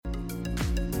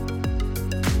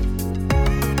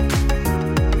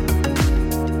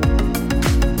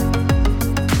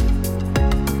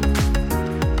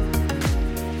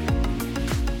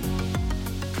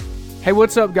Hey,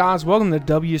 what's up, guys? Welcome to the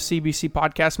WCBC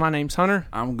Podcast. My name's Hunter.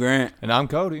 I'm Grant. And I'm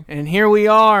Cody. And here we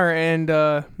are. And,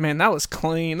 man, that was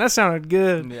clean. That sounded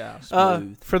good. Yeah,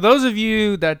 smooth. For those of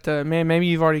you that, maybe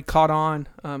you've already caught on,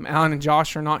 Alan and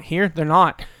Josh are not here. They're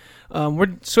not.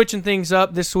 We're switching things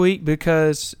up this week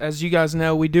because, as you guys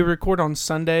know, we do record on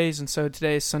Sundays. And so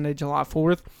today is Sunday, July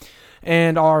 4th.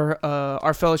 And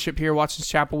our fellowship here, Watson's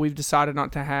Chapel, we've decided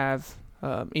not to have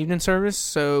evening service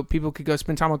so people could go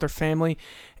spend time with their family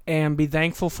and be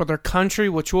thankful for their country,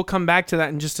 which we'll come back to that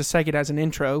in just a second as an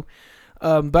intro.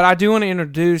 But I do want to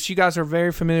introduce, you guys are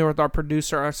very familiar with our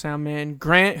producer, our sound man,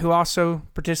 Grant, who also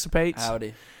participates.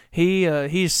 Howdy.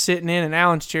 He's sitting in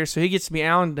Alan's chair, so he gets to be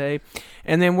Alan today.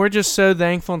 And then we're just so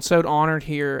thankful and so honored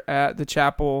here at the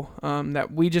chapel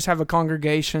that we just have a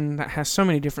congregation that has so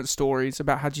many different stories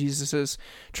about how Jesus has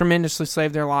tremendously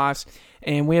saved their lives.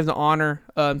 And we have the honor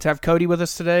to have Cody with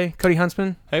us today. Cody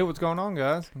Huntsman. Hey, what's going on,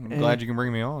 guys? I'm glad you can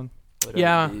bring me on.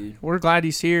 We're glad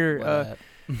he's here.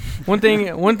 One thing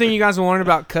you guys will learn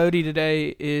about Cody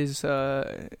today is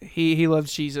he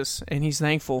loves Jesus, and he's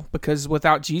thankful because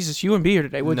without Jesus, you wouldn't be here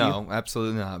today, would you? No,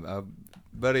 absolutely not.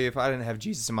 Buddy, if I didn't have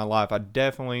Jesus in my life, I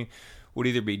definitely would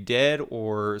either be dead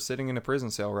or sitting in a prison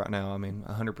cell right now. I mean,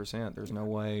 100%. There's no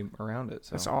way around it.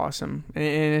 So. That's awesome. And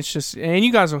it's just, and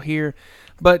you guys will hear.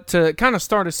 But to kind of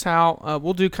start us out,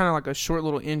 we'll do kind of like a short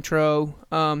little intro.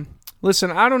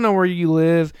 Listen, I don't know where you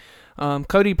live.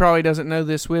 Cody probably doesn't know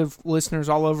this. We have listeners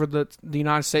all over the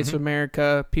United States of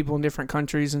America, people in different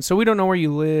countries. And so we don't know where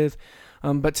you live.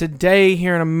 But today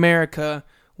here in America,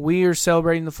 we are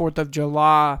celebrating the 4th of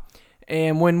July.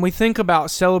 And when we think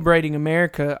about celebrating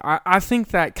America, I think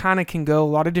that kind of can go a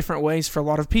lot of different ways for a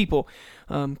lot of people.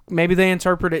 Maybe they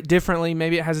interpret it differently.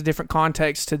 Maybe it has a different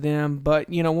context to them. But,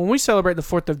 you know, when we celebrate the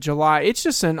 4th of July, it's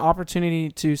just an opportunity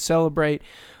to celebrate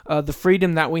the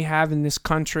freedom that we have in this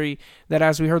country that,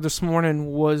 as we heard this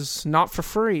morning, was not for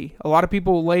free. A lot of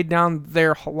people laid down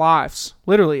their lives,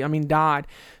 literally, died,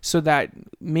 so that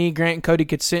me, Grant, and Cody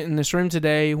could sit in this room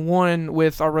today, one,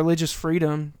 with our religious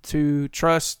freedom to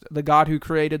trust the God who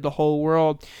created the whole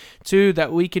world, two,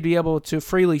 that we could be able to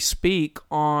freely speak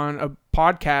on a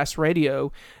podcast,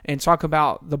 radio, and talk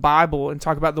about the Bible and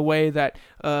talk about the way that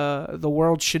the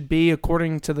world should be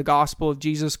according to the gospel of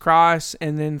Jesus Christ.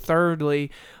 And then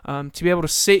thirdly, to be able to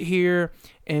sit here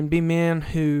and be men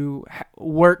who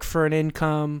work for an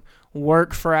income,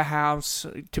 work for a house,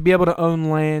 to be able to own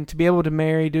land, to be able to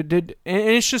marry, and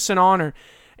it's just an honor.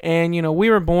 And, you know, we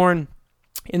were born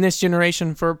in this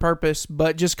generation for a purpose,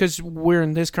 but just because we're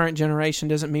in this current generation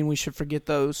doesn't mean we should forget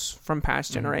those from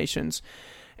past generations.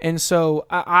 And so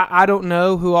I don't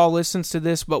know who all listens to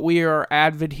this, but we are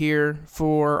avid here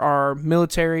for our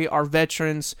military, our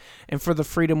veterans, and for the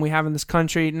freedom we have in this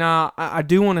country. Now, I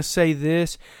do want to say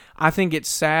this. I think it's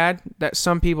sad that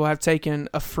some people have taken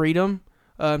a freedom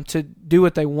to do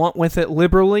what they want with it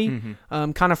liberally,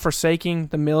 kind of forsaking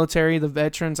the military, the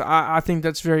veterans. I think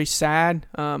that's very sad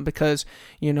because,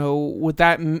 you know, with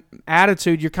that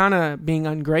attitude, you're kind of being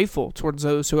ungrateful towards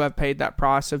those who have paid that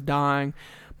price of dying.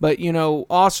 But, you know,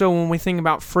 also when we think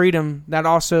about freedom, that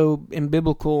also in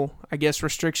biblical, I guess,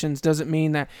 restrictions doesn't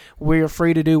mean that we are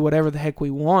free to do whatever the heck we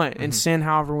want and sin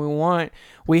however we want.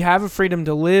 We have a freedom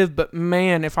to live, but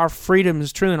man, if our freedom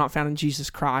is truly not found in Jesus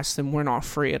Christ, then we're not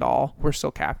free at all. We're still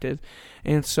captive.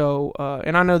 And so,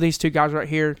 and I know these two guys right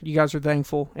here, you guys are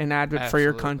thankful and advocate for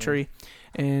your country.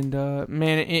 And,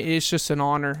 man, it's just an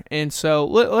honor. And so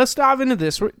let's dive into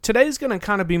this. Today's going to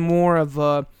kind of be more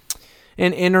of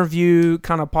an interview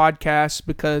kind of podcast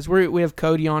because we have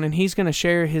Cody on, and he's going to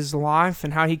share his life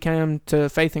and how he came to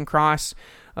faith in Christ.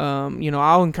 You know,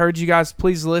 I'll encourage you guys,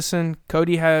 please listen. God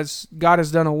has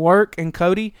done a work in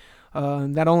Cody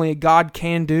that only a God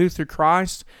can do through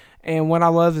Christ. And what I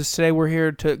love is today we're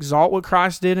here to exalt what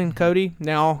Christ did in Cody.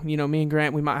 Now, you know, me and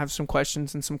Grant, we might have some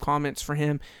questions and some comments for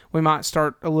him. We might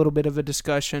start a little bit of a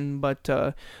discussion, but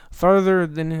further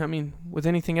than, with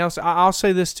anything else, I'll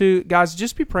say this too. Guys,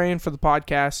 just be praying for the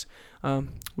podcast.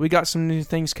 We got some new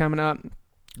things coming up.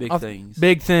 Big things.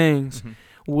 Mm-hmm.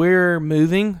 We're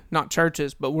moving, not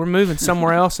churches, but we're moving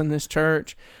somewhere else in this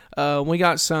church. We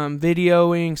got some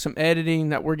videoing, some editing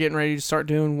that we're getting ready to start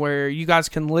doing where you guys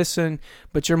can listen,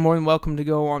 but you're more than welcome to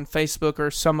go on Facebook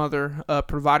or some other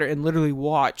provider and literally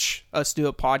watch us do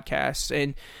a podcast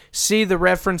and see the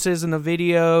references in the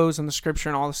videos and the scripture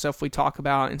and all the stuff we talk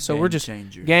about. And so we're just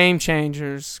game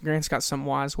changers. Grant's got some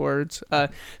wise words.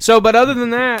 But other than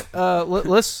that,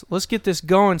 let's get this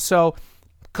going. So,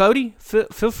 Cody,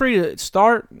 feel free to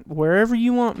start wherever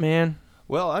you want, man.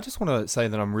 Well, I just want to say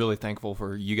that I'm really thankful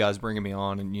for you guys bringing me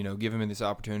on and, you know, giving me this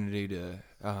opportunity to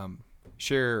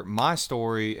share my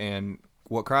story and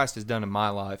what Christ has done in my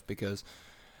life, because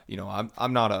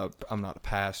I'm not a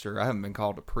pastor. I haven't been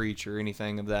called to preach or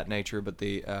anything of that nature. But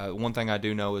the one thing I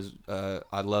do know is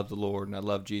I love the Lord and I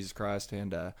love Jesus Christ,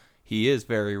 and He is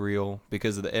very real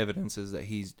because of the evidences that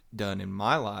He's done in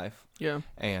my life. Yeah.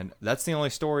 And that's the only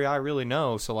story I really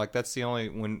know. So like that's the only,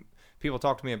 when people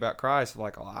talk to me about Christ,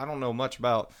 like, oh, I don't know much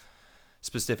about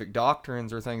specific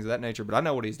doctrines or things of that nature, but I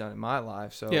know what He's done in my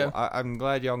life. So yeah. I'm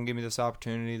glad y'all can give me this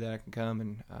opportunity that I can come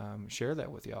and share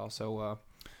that with y'all. So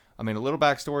a little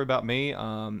backstory about me.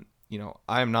 I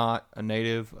am not a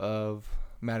native of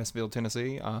Madisonville,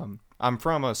 Tennessee. I'm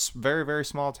from a very, very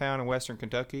small town in western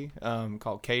Kentucky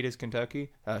called Cadiz,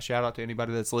 Kentucky. Shout out to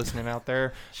anybody that's listening out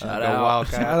there. Shout out.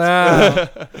 Wildcats. Shout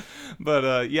out. But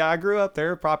I grew up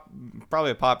there. Probably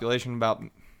a population about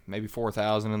maybe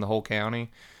 4,000 in the whole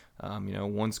county.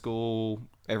 One school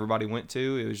everybody went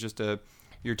to. It was just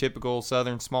your typical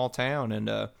southern small town, and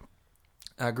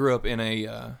I grew up in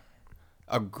a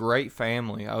great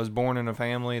family. I was born in a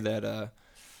family that I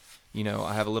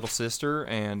have a little sister,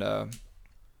 and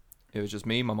it was just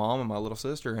me, my mom, and my little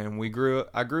sister, and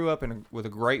I grew up with a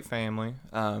great family.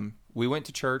 We went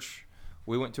to church.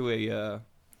 We went to a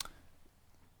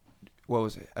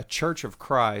Church of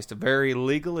Christ, a very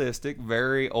legalistic,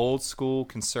 very old school,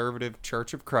 conservative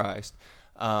Church of Christ,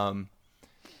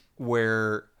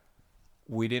 where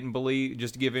we didn't believe,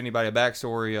 just to give anybody a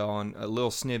backstory on a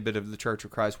little snippet of the Church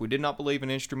of Christ, we did not believe in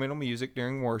instrumental music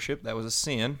during worship. That was a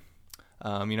sin.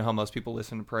 You know how most people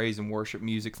listen to praise and worship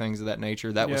music, things of that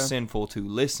nature. That was sinful to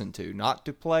listen to, not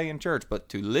to play in church, but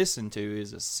to listen to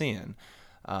is a sin.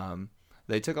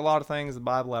 They took a lot of things in the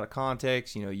Bible out of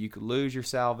context. You could lose your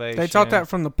salvation. They taught that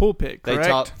from the pulpit, correct? They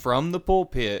taught from the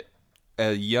pulpit.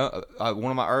 One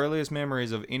of my earliest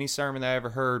memories of any sermon that I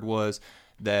ever heard was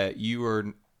that you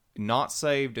are not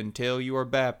saved until you are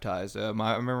baptized. I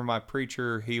remember my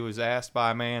preacher, he was asked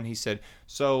by a man, he said,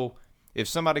 so if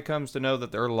somebody comes to know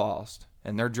that they're lost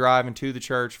and they're driving to the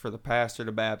church for the pastor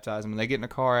to baptize them and they get in a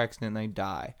car accident and they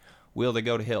die, will they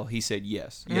go to hell? He said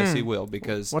yes. Yes, he will,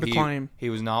 because what a claim. He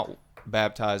was not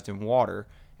baptized in water,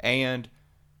 and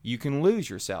you can lose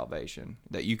your salvation,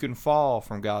 that you can fall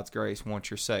from God's grace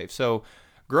once you're saved. So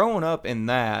growing up in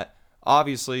that,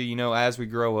 obviously, as we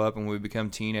grow up and we become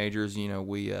teenagers,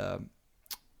 we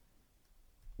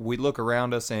look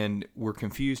around us and we're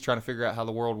confused trying to figure out how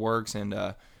the world works, and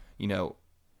that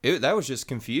was just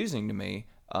confusing to me.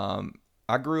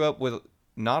 I grew up with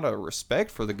not a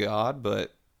respect for the God,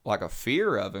 but like a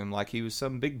fear of him, like he was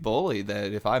some big bully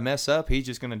that if I mess up, he's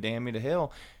just going to damn me to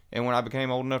hell. And when I became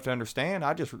old enough to understand,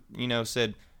 I just,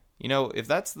 said, if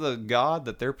that's the God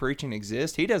that they're preaching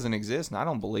exists, he doesn't exist, and I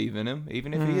don't believe in him,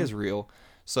 even if he is real.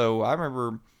 So I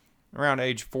remember around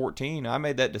age 14, I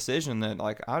made that decision that,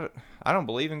 like, I don't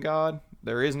believe in God.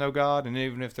 There is no God, and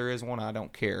even if there is one, I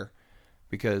don't care,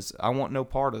 because I want no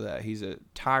part of that. He's a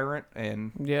tyrant,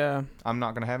 and I'm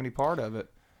not going to have any part of it.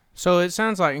 So it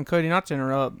sounds like, and Cody, not to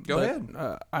interrupt, go ahead.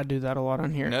 I do that a lot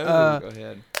on here. No, go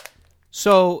ahead.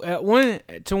 So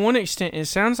to one extent, it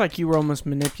sounds like you were almost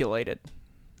manipulated.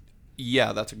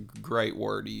 Yeah, that's a great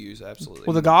word to use, absolutely.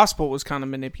 Well, the gospel was kind of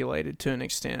manipulated to an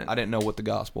extent. I didn't know what the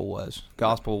gospel was.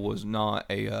 Gospel was not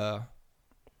if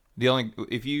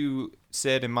you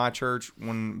said in my church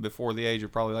before the age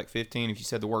of probably like 15, if you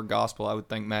said the word gospel, I would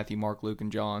think Matthew, Mark, Luke,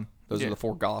 and John. Those are the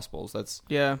four gospels. I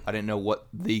didn't know what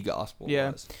the gospel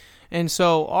was. And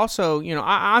so also,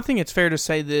 I think it's fair to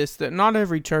say this, that not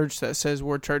every church that says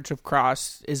we're Church of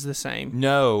Christ is the same.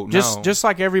 No. Just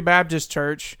like every Baptist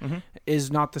church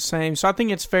is not the same. So I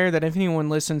think it's fair that if anyone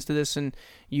listens to this and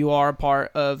you are a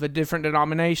part of a different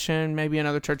denomination, maybe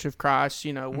another Church of Christ,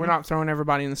 we're not throwing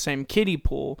everybody in the same kiddie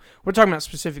pool. We're talking about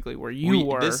specifically where you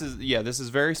were. This is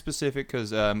very specific, because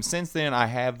since then I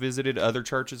have visited other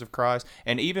churches of Christ,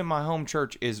 and even my home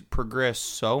church is progressed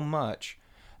so much.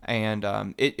 And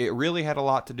it really had a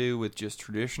lot to do with just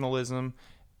traditionalism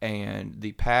and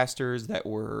the pastors that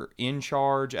were in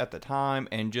charge at the time,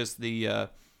 and just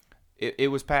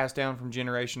it was passed down from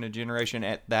generation to generation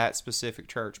at that specific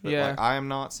church. But I am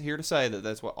not here to say that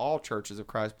that's what all churches of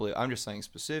Christ believe. I'm just saying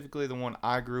specifically the one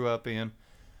I grew up in,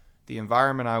 the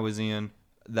environment I was in,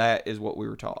 that is what we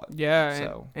were taught. Yeah,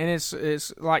 so. and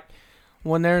it's like,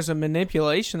 when there's a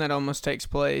manipulation that almost takes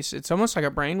place, it's almost like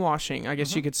a brainwashing, I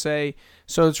guess you could say.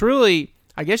 So it's really,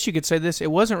 I guess you could say this,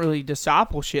 it wasn't really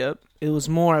discipleship. It was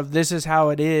more of, this is how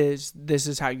it is, this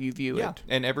is how you view it.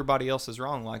 And everybody else is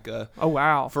wrong. Like, oh,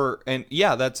 wow.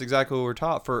 That's exactly what we're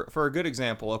taught. For a good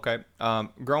example, okay,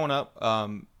 growing up,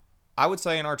 I would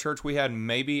say in our church we had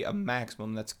maybe a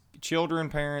maximum, that's children,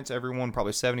 parents, everyone,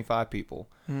 probably 75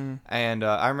 people. And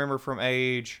I remember from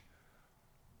age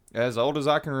as old as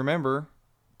I can remember,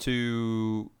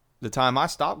 to the time I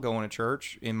stopped going to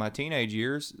church in my teenage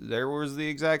years, there was the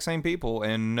exact same people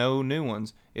and no new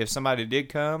ones. If somebody did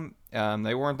come,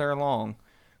 they weren't there long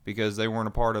because they weren't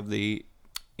a part of the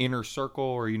inner circle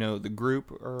or, the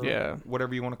group or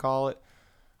whatever you want to call it.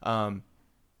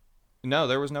 No,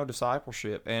 there was no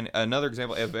discipleship. And another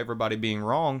example of everybody being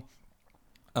wrong,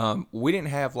 we didn't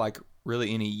have like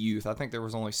really any youth. I think there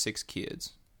was only 6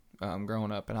 kids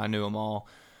growing up, and I knew them all.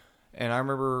 And I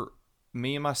remember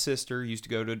me and my sister used to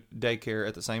go to daycare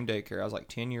at the same daycare. I was like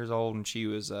 10 years old, and she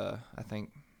was, I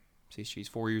think, she's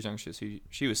 4 years younger.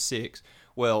 She was 6.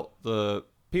 Well, the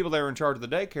people that were in charge of the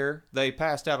daycare, they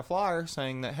passed out a flyer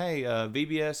saying that, hey,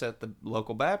 VBS at the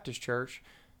local Baptist church,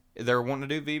 they're wanting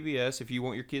to do VBS. If you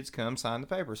want your kids to come, sign the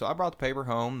paper. So I brought the paper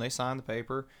home. They signed the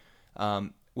paper.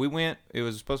 We went. It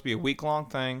was supposed to be a week-long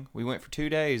thing. We went for 2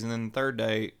 days, and then the third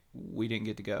day, we didn't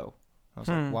get to go. I was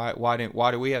like,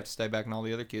 why do we have to stay back and all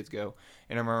the other kids go?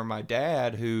 And I remember my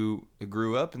dad, who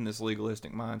grew up in this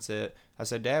legalistic mindset, I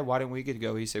said, Dad, why didn't we get to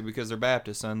go? He said, because they're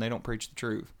Baptist, son. They don't preach the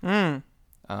truth. Wow.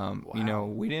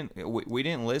 We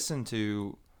didn't listen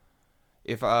to,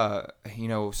 if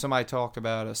somebody talked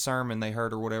about a sermon they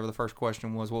heard or whatever, the first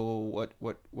question was, well,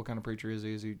 what kind of preacher is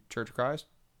he? Is he Church of Christ?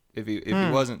 If he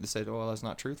wasn't, they said, well, that's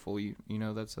not truthful.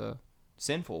 That's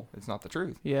sinful. It's not the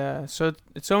truth. Yeah, so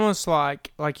it's almost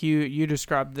like you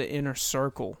described the inner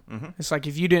circle. Mm-hmm. It's like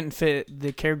if you didn't fit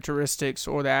the characteristics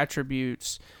or the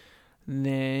attributes,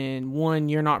 then 1,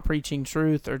 you're not preaching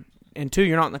truth, and 2,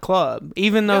 you're not in the club.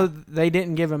 Even though they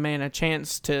didn't give a man a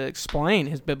chance to explain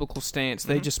his biblical stance,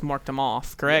 they just marked him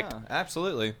off, correct? Yeah,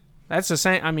 absolutely. That's the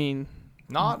same, I mean...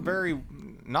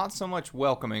 Not so much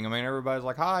welcoming. I mean, everybody's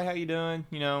like, hi, how you doing?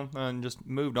 And just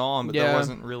moved on, but there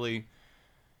wasn't really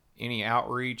any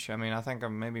outreach. I mean, I think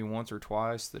maybe once or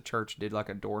twice the church did like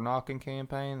a door knocking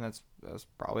campaign. That's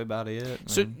probably about it.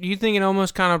 So you think it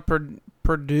almost kind of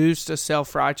produced a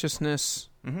self-righteousness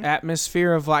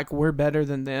atmosphere of like, we're better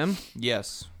than them?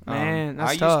 Yes. Man,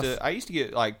 that's tough. I used to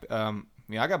get like, I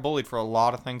got bullied for a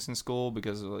lot of things in school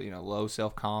because of, low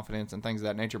self-confidence and things of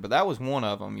that nature. But that was one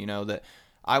of them, that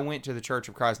I went to the Church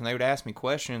of Christ and they would ask me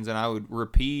questions and I would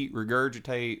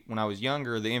regurgitate when I was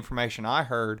younger the information I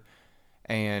heard.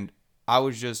 And I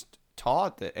was just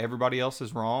taught that everybody else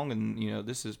is wrong and,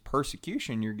 this is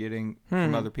persecution you're getting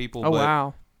from other people. Oh, but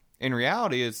wow. In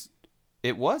reality,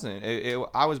 it wasn't.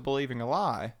 I was believing a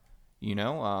lie,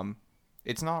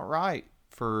 It's not right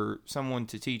for someone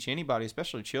to teach anybody,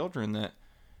 especially children, that,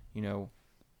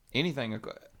 anything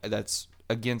that's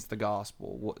against the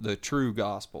gospel, the true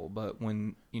gospel. But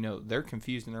when, they're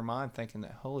confused in their mind thinking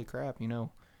that, holy crap,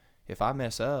 if I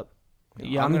mess up,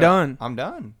 I'm done. I'm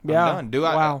done. Yeah. I'm done.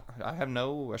 Wow. I have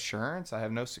no assurance. I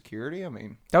have no security. I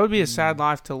mean, that would be a sad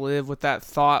life to live with that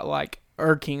thought, like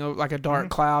irking, like a dark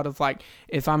cloud of like,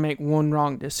 if I make one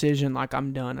wrong decision, like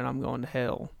I'm done and I'm going to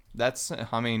hell.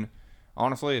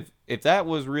 Honestly, if that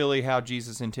was really how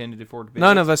Jesus intended it for it to be,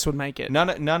 none of us would make it.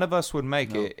 None of us would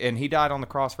make it. And he died on the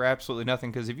cross for absolutely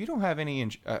nothing, because if you don't have any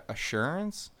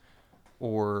assurance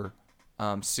or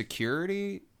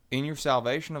security in your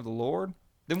salvation of the Lord,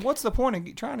 then what's the point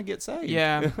of trying to get saved?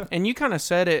 Yeah, and you kind of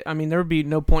said it. I mean, there would be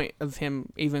no point of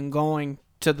him even going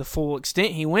to the full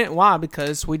extent he went. Why?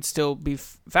 Because we'd still be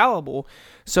fallible.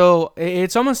 So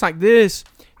it's almost like this.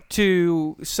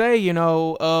 To say,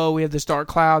 we have this dark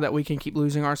cloud that we can keep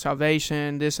losing our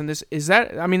salvation, this and this,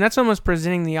 that's almost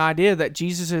presenting the idea that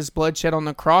Jesus' blood shed on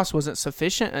the cross wasn't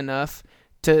sufficient enough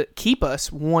to keep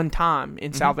us one time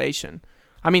in salvation.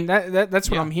 I mean, that's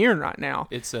what I'm hearing right now.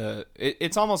 It's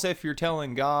almost if you're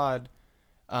telling God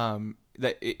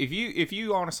that if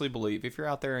you honestly believe, if you're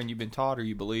out there and you've been taught or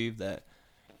you believe that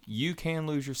you can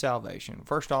lose your salvation.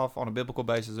 First off, on a biblical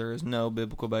basis, there is no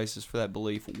biblical basis for that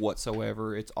belief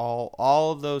whatsoever. It's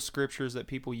all of those scriptures that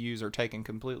people use are taken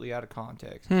completely out of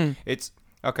context. It's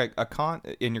okay.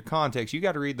 In your context, you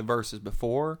got to read the verses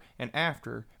before and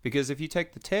after, because if you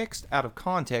take the text out of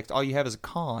context, all you have is a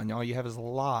con. All you have is a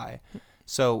lie.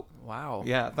 So wow,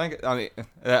 yeah.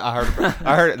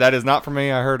 I heard that is not for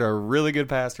me. I heard a really good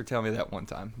pastor tell me that one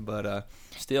time, but.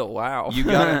 Still, wow. You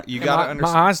gotta understand. My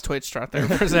eyes twitched right there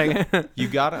for a second. You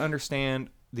gotta understand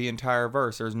the entire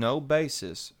verse. There's no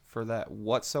basis for that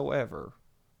whatsoever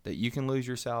that you can lose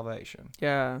your salvation.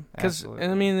 Yeah, because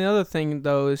the other thing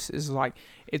though is like,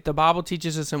 if the Bible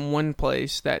teaches us in one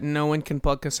place that no one can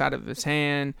pluck us out of His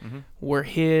hand, we're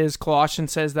His.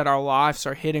 Colossians says that our lives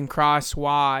are hid in Christ.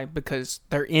 Why? Because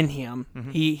they're in Him.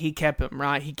 He kept them,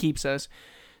 right? He keeps us.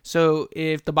 So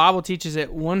if the Bible teaches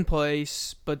it one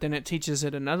place, but then it teaches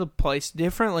it another place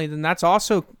differently, then that's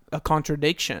also a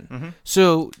contradiction.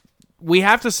 So we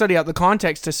have to study out the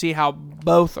context to see how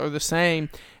both are the same.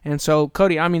 And so,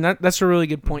 Cody, I mean, that's a really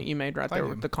good point you made right there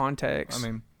with the context. I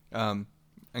mean,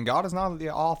 and God is not the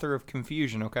author of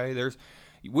confusion, okay?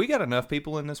 We got enough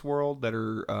people in this world that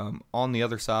are on the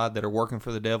other side, that are working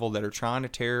for the devil, that are trying to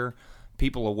tear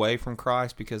people away from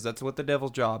Christ, because that's what the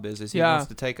devil's job is he wants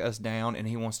to take us down, and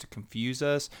he wants to confuse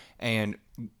us and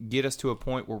get us to a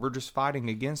point where we're just fighting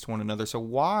against one another. So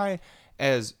why,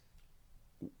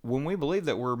 when we believe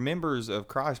that we're members of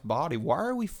Christ's body, why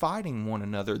are we fighting one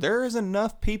another? There is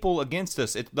enough people against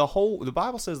us. The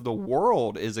Bible says the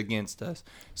world is against us.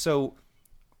 So,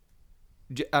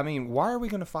 I mean, why are we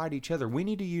going to fight each other? We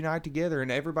need to unite together,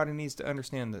 and everybody needs to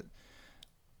understand that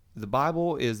the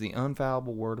Bible is the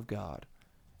infallible Word of God.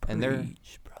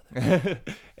 Preach, brother.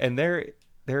 And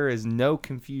there is no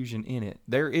confusion in it.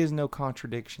 There is no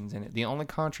contradictions in it. The only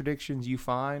contradictions you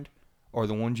find are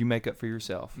the ones you make up for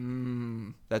yourself.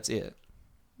 That's it.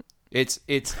 It's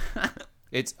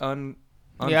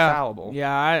unfallible.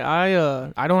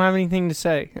 Yeah, I don't have anything to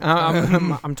say.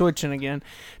 I'm twitching again.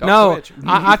 Don't twitch.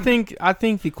 I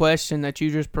think the question that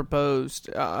you just proposed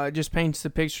just paints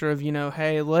the picture of,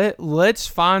 hey, let's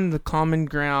find the common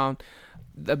ground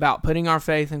about putting our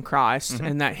faith in Christ,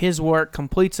 and that His work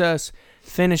completes us,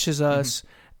 finishes us.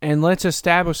 And let's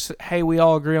establish, hey, we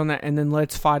all agree on that, and then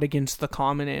let's fight against the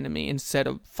common enemy instead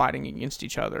of fighting against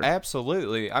each other.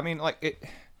 Absolutely. I mean,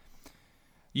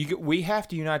 we have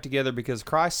to unite together because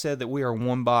Christ said that we are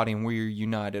one body and we are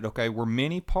united. Okay, we're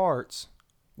many parts.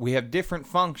 We have different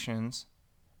functions,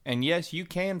 and yes, you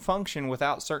can function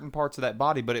without certain parts of that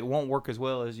body, but it won't work as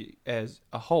well as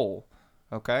a whole.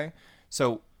 Okay,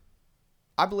 so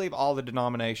I believe all the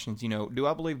denominations. Do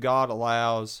I believe God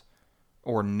allows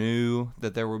or knew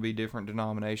that there would be different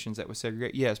denominations that would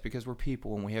segregate? Yes, because we're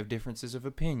people and we have differences of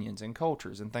opinions and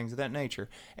cultures and things of that nature.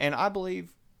 And I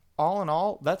believe, all in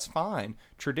all, that's fine.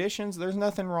 Traditions, there's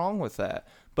nothing wrong with that.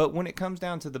 But when it comes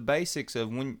down to the basics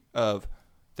of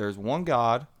there's one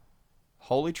God,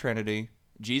 Holy Trinity,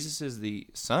 Jesus is the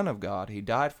Son of God. He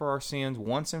died for our sins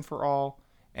once and for all.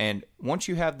 And once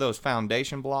you have those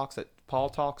foundation blocks that Paul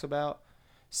talks about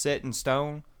set in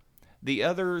stone, the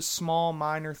other small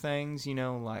minor things,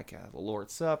 like the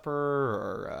Lord's Supper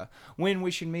or when we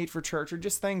should meet for church or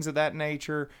just things of that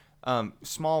nature,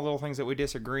 small little things that we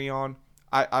disagree on,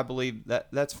 I believe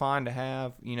that's fine to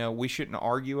have. We shouldn't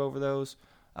argue over those.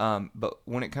 But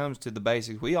when it comes to the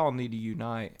basics, we all need to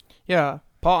unite. Yeah.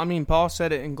 Paul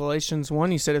said it in Galatians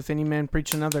 1. He said, if any man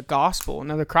preach another gospel,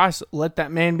 another Christ, let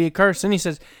that man be accursed. And he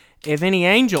says, if any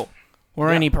angel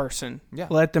or any person,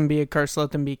 let them be accursed,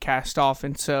 let them be cast off.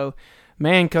 And so,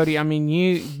 man, Cody, I mean,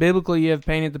 you have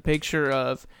painted the picture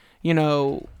of,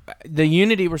 the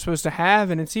unity we're supposed to have.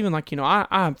 And it's even like, I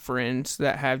have friends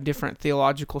that have different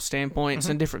theological standpoints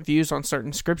and different views on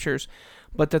certain scriptures.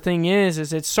 But the thing is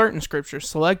it's certain scriptures,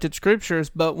 selected scriptures.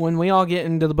 But when we all get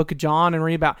into the book of John and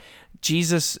read about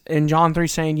Jesus in John 3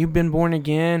 saying you've been born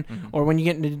again, or when you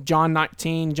get into John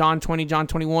 19, John 20, John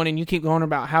 21, and you keep going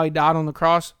about how He died on the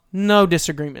cross, no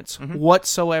disagreements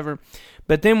whatsoever.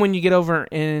 But then when you get over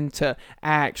into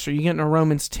Acts, or you get into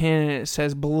Romans 10, and it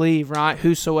says believe, right?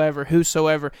 Whosoever.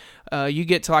 You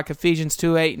get to like Ephesians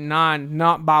 2, 8, and 9,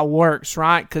 not by works,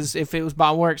 right? Because if it was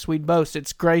by works, we'd boast.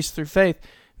 It's grace through faith.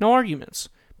 No arguments.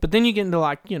 But then you get into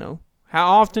like, how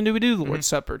often do we do the Lord's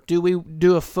Supper? Do we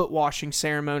do a foot washing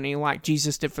ceremony like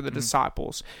Jesus did for the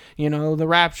disciples? The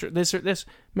rapture, this or this.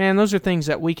 Man, those are things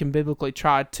that we can biblically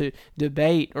try to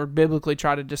debate or biblically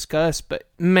try to discuss. But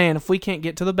man, if we can't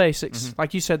get to the basics,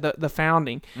 like you said, the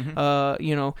founding,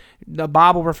 the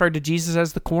Bible referred to Jesus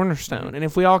as the cornerstone. And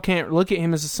if we all can't look at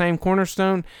Him as the same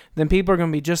cornerstone, then people are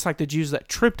going to be just like the Jews that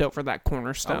tripped over that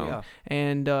cornerstone. Oh, yeah.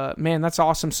 And man, that's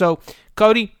awesome. So,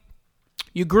 Cody,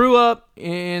 you grew up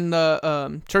in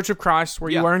the Church of Christ where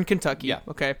you were in Kentucky. Yeah.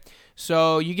 Okay.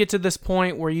 So you get to this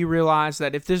point where you realize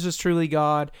that if this is truly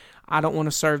God, I don't want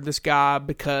to serve this guy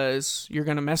because you're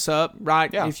going to mess up,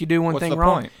 right? Yeah. If you do one What's thing the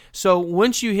wrong. point? So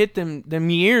once you hit them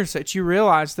years that you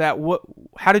realize that,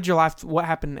 how did your life, what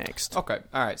happened next? Okay.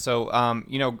 All right. So,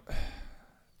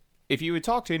 if you would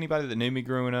talk to anybody that knew me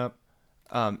growing up,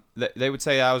 they would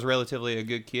say I was relatively a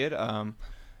good kid.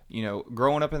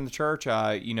 Growing up in the church,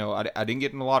 I didn't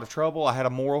get in a lot of trouble. I had a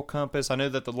moral compass. I knew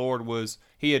that the Lord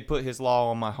He had put His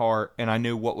law on my heart, and I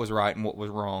knew what was right and what was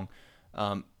wrong.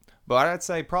 But I'd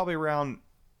say probably around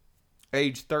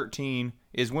age 13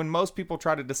 is when most people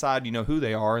try to decide, who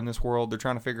they are in this world. They're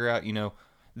trying to figure out,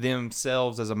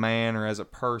 themselves as a man or as a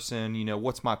person.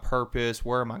 What's my purpose?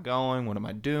 Where am I going? What am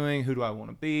I doing? Who do I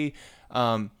want to be?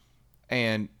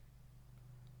 And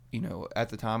at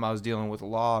the time I was dealing with a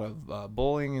lot of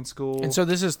bullying in school. And so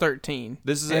this is 13.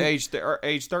 This is age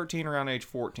 13, around age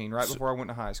 14, right before I went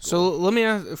to high school. So let me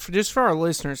ask, just for our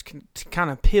listeners to kind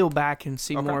of peel back and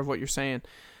see Okay. more of what you're saying.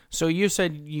 So you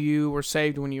said you were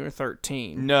saved when you were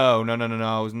 13. No.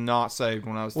 I was not saved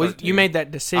when I was 13. Well, you made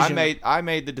that decision. I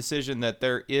made the decision that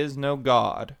there is no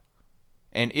God.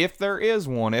 And if there is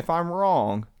one, if I'm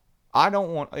wrong, I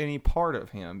don't want any part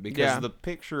of him, because the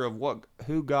picture of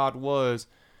who God was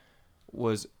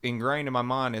ingrained in my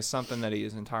mind as something that he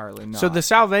is entirely not. So the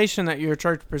salvation that your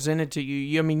church presented to you,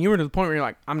 you were to the point where you're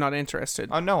like, I'm not interested.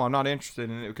 No, I'm not interested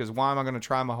in it, because why am I going to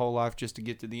try my whole life just to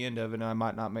get to the end of it and I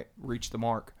might not reach the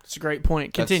mark? It's a great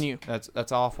point. Continue.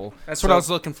 That's awful. That's what I was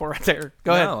looking for right there.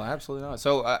 Go ahead. No, absolutely not.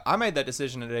 So I made that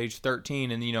decision at age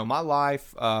 13, and my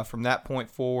life from that point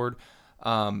forward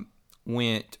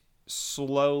went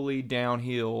slowly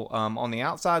downhill. On the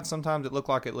outside, sometimes it looked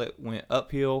like it went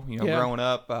uphill. Growing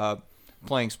up,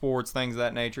 playing sports, things of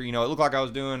that nature. It looked like I was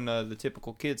doing the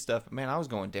typical kid stuff. But man, I was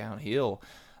going downhill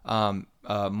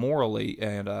morally,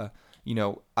 and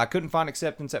I couldn't find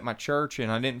acceptance at my church,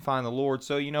 and I didn't find the Lord.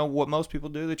 So what most people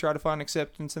do, they try to find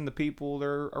acceptance in the people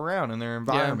they're around in their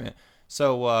environment. Yeah.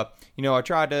 So, I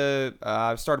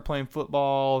I started playing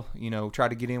football, tried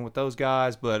to get in with those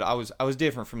guys, but I was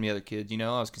different from the other kids.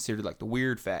 I was considered like the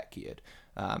weird fat kid,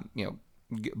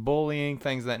 bullying,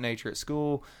 things of that nature at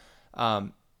school.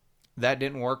 That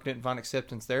didn't work, didn't find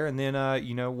acceptance there. And then,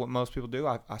 what most people do,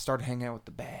 I started hanging out with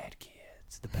the bad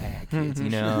kids. The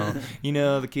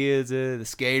kids, the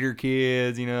skater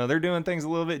kids, they're doing things a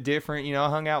little bit different. I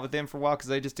hung out with them for a while because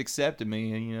they just accepted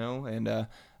me, and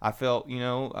I felt,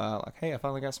 like, hey, I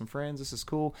finally got some friends. This is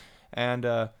cool. And,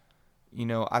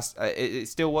 it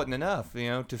still wasn't enough,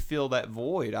 to fill that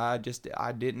void. I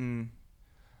didn't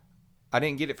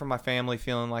get it from my family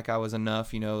feeling like I was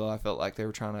enough. I felt like they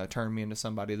were trying to turn me into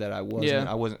somebody that I wasn't. Yeah.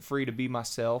 I wasn't free to be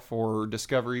myself or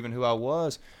discover even who I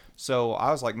was. So I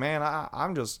was like, man,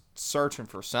 I'm just searching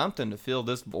for something to fill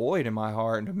this void in my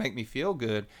heart and to make me feel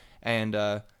good. And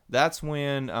that's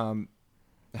when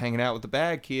hanging out with the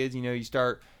bad kids, we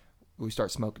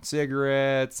start smoking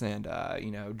cigarettes and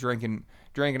drinking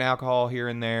alcohol here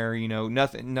and there.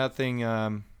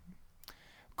 Nothing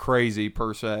crazy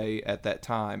per se at that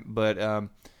time, but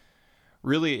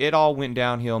really it all went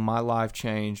downhill. My life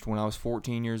changed when I was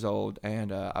 14 years old,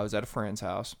 and I was at a friend's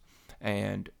house,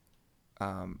 and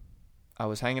I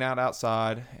was hanging out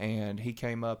outside, and he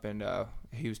came up and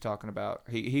he was talking about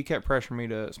he kept pressuring me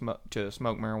to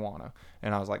smoke marijuana,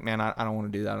 and I was like, man, I don't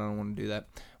want to do that. I don't want to do that.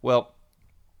 Well,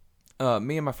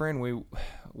 me and my friend,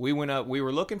 we went up. We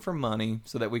were looking for money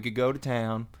so that we could go to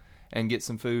town and get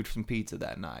some food, some pizza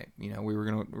that night. We were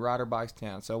going to ride our bikes to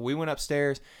town. So we went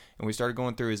upstairs and we started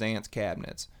going through his aunt's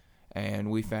cabinets,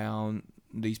 and we found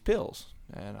these pills,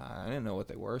 and I didn't know what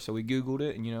they were. So we Googled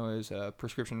it, and it was a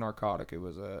prescription narcotic. It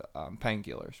was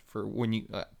painkillers for when you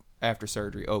after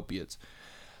surgery, opiates.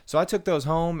 So I took those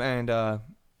home, and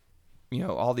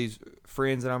all these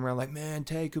friends that I'm around, like, man,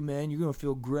 take them, man. You're gonna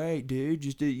feel great, dude.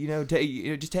 Just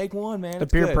just take one, man. The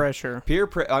It's peer good. pressure. Peer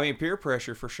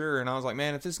pressure for sure. And I was like,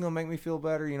 man, if this is gonna make me feel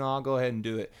better, I'll go ahead and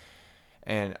do it.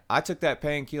 And I took that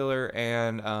painkiller,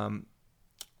 and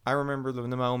I remember the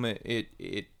moment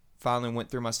it finally went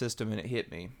through my system and it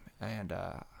hit me. And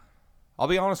I'll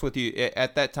be honest with you,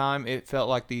 at that time, it felt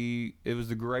like it was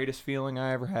the greatest feeling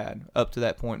I ever had up to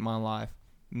that point in my life.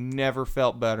 Never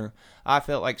felt better. I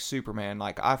felt like Superman.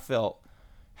 Like, I felt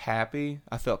happy.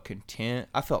 I felt content.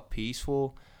 I felt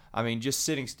peaceful. I mean, just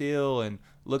sitting still and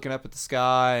looking up at the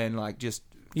sky and just...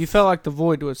 You felt like the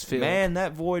void was filled. Man,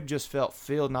 that void just felt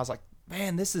filled. And I was like,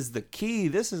 man, this is the key.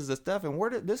 This is the stuff.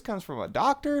 And this comes from a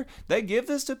doctor? They give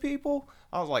this to people?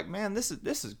 I was like, man, this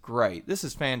is great. This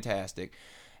is fantastic.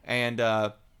 And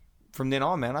from then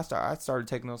on, man, I started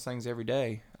taking those things every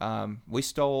day. I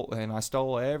stole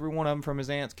every one of them from his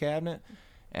aunt's cabinet,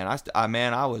 and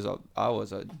I was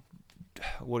a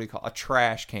what do you call a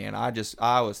trash can.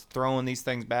 I was throwing these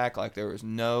things back like there was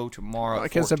no tomorrow.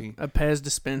 Like it's a Pez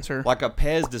dispenser. Like a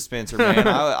Pez dispenser, man.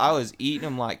 I was eating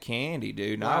them like candy,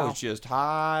 dude. And Wow. I was just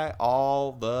high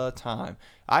all the time.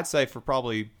 I'd say for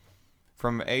probably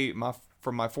from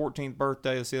my 14th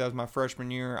birthday, let's see, that was my freshman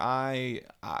year, I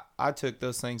took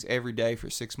those things every day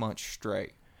for 6 months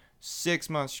straight. 6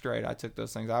 months straight, I took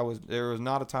those things. There was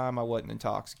not a time I wasn't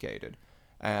intoxicated.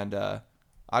 And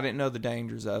I didn't know the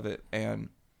dangers of it. And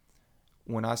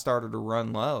when I started to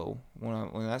run low,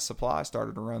 when that supply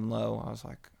started to run low, I was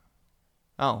like,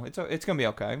 oh, it's going to be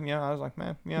okay. I was like,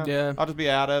 man, Yeah. I'll just be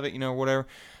out of it, whatever.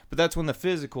 But that's when the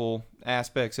physical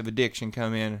aspects of addiction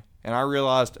come in. And I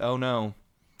realized, oh no,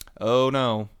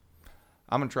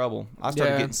 I'm in trouble. I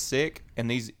started Yeah. getting sick,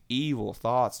 and these evil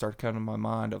thoughts started coming to my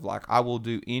mind of like, I will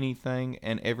do anything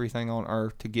and everything on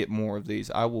earth to get more of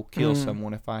these. I will kill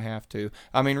someone if I have to.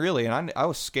 I mean, really, and I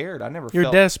was scared. I never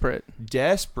You're felt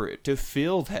desperate to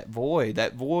fill that void.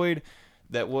 That void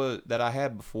that I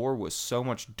had before was so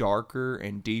much darker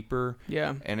and deeper.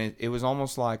 Yeah. And it was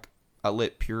almost like I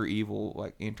let pure evil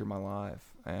like enter my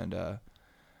life. And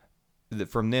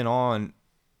from then on,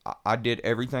 I did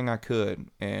everything I could,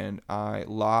 and I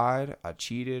lied, I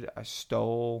cheated, I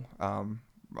stole,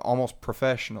 almost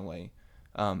professionally,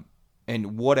 and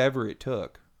whatever it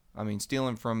took. I mean,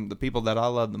 stealing from the people that I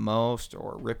love the most,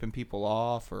 or ripping people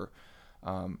off, or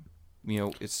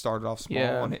it started off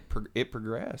small and it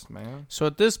progressed, man. So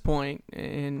at this point,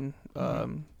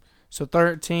 so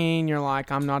 13, you're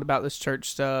like, I'm not about this church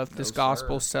stuff, this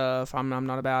gospel stuff. I'm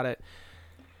not about it.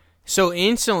 So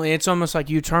instantly, it's almost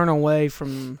like you turn away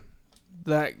from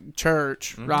that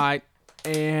church, right?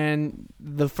 And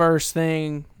the first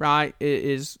thing, right,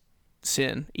 is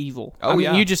sin, evil. Oh,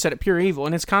 yeah. You just said it, pure evil.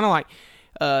 And it's kind of like,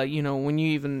 when you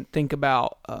even think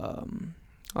about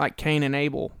like Cain and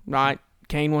Abel, right?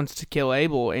 Cain wants to kill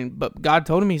Abel, but God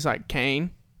told him, he's like, Cain,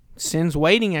 sin's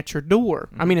waiting at your door.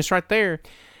 I mean, it's right there.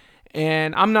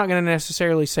 And I'm not going to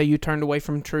necessarily say you turned away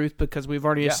from truth, because we've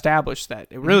already established that.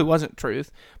 It really wasn't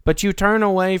truth. But you turn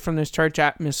away from this church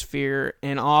atmosphere,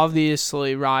 and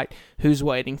obviously, right, who's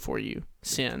waiting for you?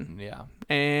 Sin. Yeah.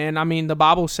 And, I mean, the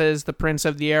Bible says the prince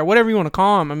of the air, whatever you want to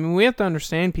call him. I mean, we have to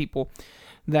understand, people,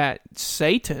 that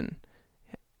Satan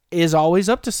is always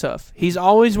up to stuff. He's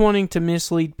always wanting to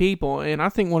mislead people. And I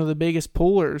think one of the biggest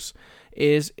pullers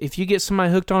is if you get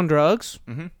somebody hooked on drugs,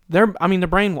 they're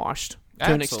brainwashed.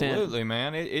 To an extent. Absolutely,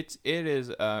 man. It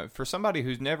is for somebody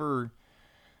who's never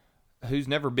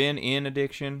been in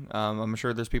addiction. I'm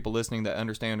sure there's people listening that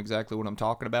understand exactly what I'm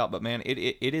talking about. But man,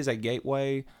 it is a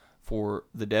gateway for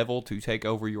the devil to take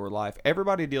over your life.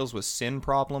 Everybody deals with sin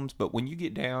problems, but when you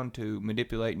get down to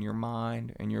manipulating your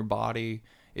mind and your body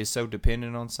is so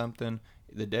dependent on something,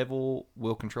 the devil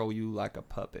will control you like a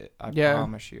puppet. I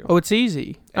promise you. Oh, it's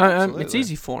easy. It's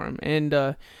easy for him.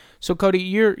 And so, Cody,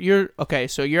 you're okay.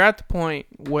 So you're at the point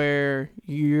where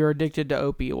you're addicted to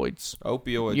opioids.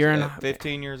 You're at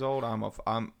 15 years old.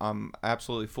 I'm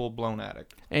absolutely full blown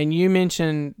addict. And you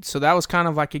mentioned, so that was kind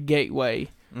of like a gateway.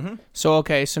 Mm-hmm. So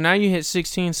okay, so now you hit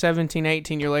 16, 17,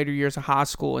 18, your later years of high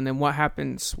school, and then what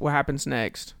happens? What happens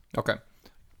next? Okay.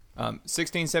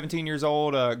 16, 17 years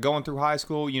old, going through high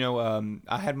school,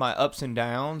 I had my ups and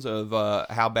downs of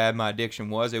how bad my addiction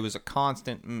was. It was a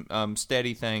constant,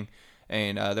 steady thing.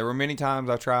 And there were many times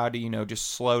I tried to,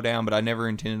 just slow down, but I never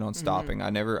intended on stopping.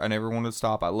 Mm-hmm. I never wanted to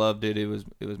stop. I loved it. It was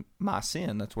my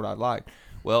sin. That's what I liked.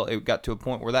 Well, it got to a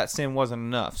point where that sin wasn't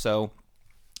enough. So,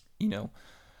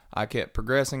 I kept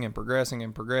progressing and progressing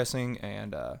and progressing,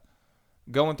 and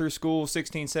going through school,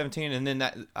 16, 17, and then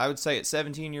that I would say at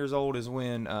 17 years old is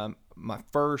when my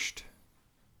first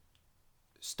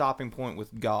stopping point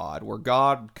with God, where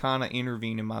God kind of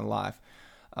intervened in my life.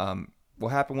 What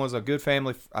happened was I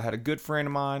had a good friend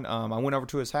of mine. I went over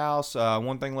to his house.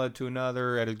 One thing led to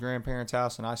another at his grandparents'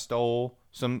 house, and I stole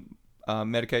some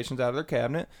medications out of their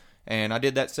cabinet. And I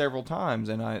did that several times,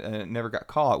 and I never got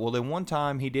caught. Well, then one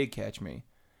time he did catch me.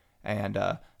 And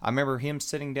I remember him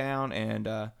sitting down,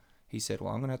 and he said,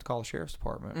 well, I'm going to have to call the sheriff's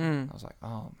department. I was like,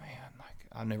 oh, man,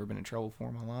 I've never been in trouble before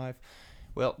in my life.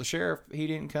 Well, the sheriff, he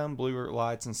didn't come, blue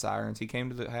lights and sirens. He came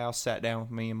to the house, sat down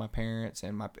with me and my parents,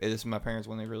 and this is my parents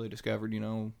when they really discovered,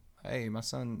 hey, my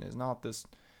son is not this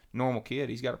normal kid.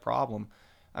 He's got a problem.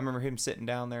 I remember him sitting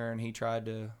down there, and he tried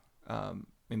to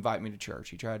invite me to church.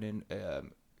 He tried to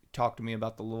talk to me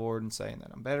about the Lord and saying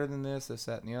that I'm better than this,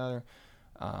 that, and the other.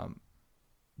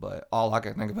 But all I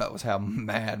could think about was how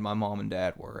mad my mom and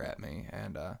dad were at me.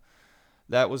 And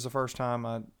that was the first time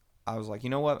I was like, you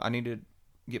know what? I need to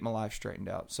get my life straightened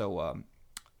out. So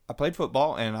I played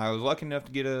football, and I was lucky enough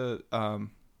to get an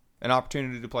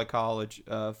opportunity to play college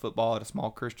football at a small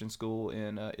Christian school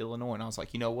in Illinois. And I was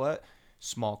like, you know what?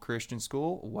 Small Christian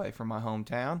school away from my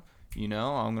hometown.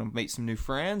 I'm going to meet some new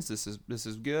friends. This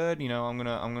is good. I'm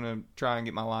going to try and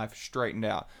get my life straightened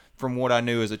out from what I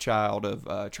knew as a child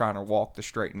of trying to walk the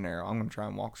straight and narrow. I'm going to try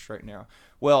and walk the straight and narrow.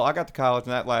 Well, I got to college,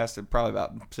 and that lasted probably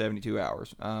about 72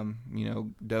 hours.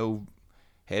 Dove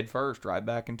head first right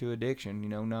back into addiction.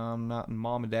 Now I'm not in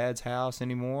mom and dad's house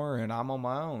anymore, and I'm on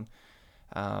my own.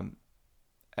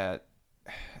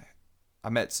 I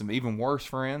met some even worse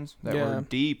friends that were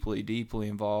deeply, deeply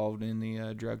involved in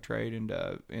the drug trade and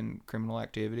in criminal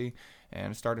activity,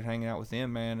 and I started hanging out with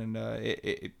them, man, and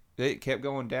it kept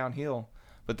going downhill.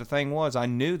 But the thing was, I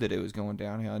knew that it was going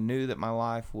downhill. I knew that my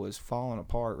life was falling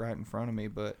apart right in front of me,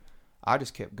 but I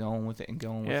just kept going with it and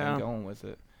going with it Yeah. and going with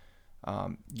it.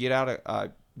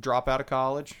 Drop out of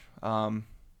college,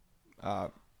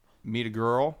 meet a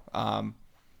girl.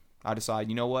 I decided,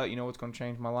 you know what's going to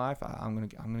change my life? I'm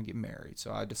gonna get married.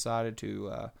 So I decided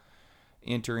to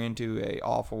enter into a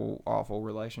awful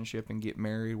relationship and get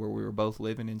married, where we were both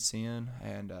living in sin.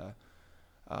 And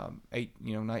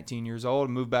 19 years old,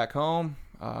 moved back home.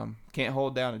 Can't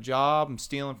hold down a job. I'm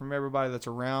stealing from everybody that's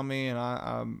around me,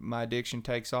 and my addiction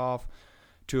takes off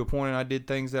to a point, and I did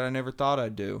things that I never thought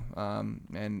I'd do.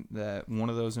 And that one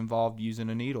of those involved using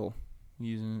a needle,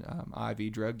 using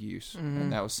IV drug use. Mm-hmm.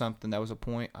 And that was a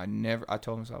point I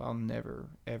told myself I'll never,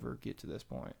 ever get to this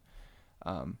point.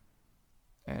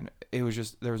 And it was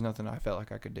just, there was nothing I felt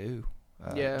like I could do.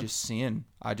 Just sin.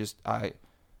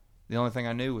 The only thing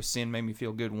I knew was sin made me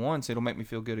feel good once. It'll make me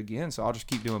feel good again. So I'll just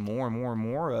keep doing more and more and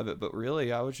more of it. But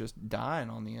really, I was just dying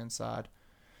on the inside.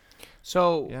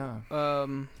 So, Yeah.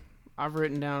 I've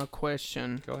written down a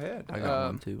question. Go ahead. I got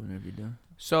one too whenever you're done.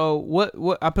 So what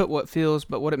I put what feels,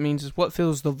 but what it means is what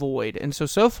fills the void. And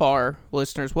so far,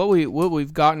 listeners, what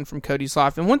we've gotten from Cody's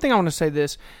life. And one thing I want to say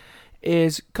this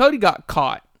is Cody got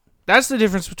caught. That's the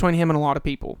difference between him and a lot of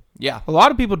people. Yeah. A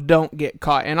lot of people don't get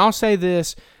caught. And I'll say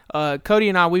this, Cody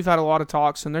and I, we've had a lot of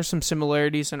talks, and there's some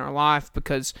similarities in our life,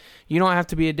 because you don't have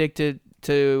to be addicted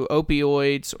to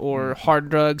opioids or hard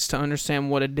drugs to understand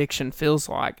what addiction feels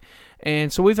like.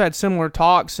 And so we've had similar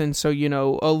talks, and so,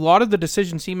 a lot of the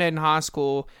decisions he made in high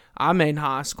school, I made in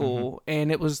high school,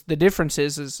 and it was, the difference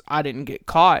is I didn't get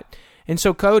caught. And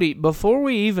so, Cody, before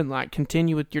we even,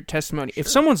 continue with your testimony, if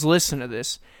someone's listening to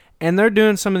this, and they're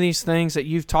doing some of these things that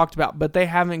you've talked about, but they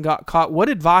haven't got caught, what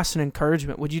advice and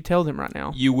encouragement would you tell them right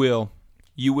now? You will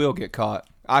get caught.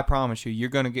 I promise you, you're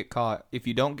going to get caught. If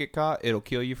you don't get caught, it'll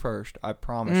kill you first. I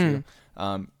promise you.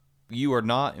 You are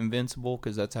not invincible,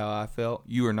 because that's how I felt.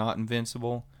 You are not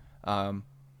invincible.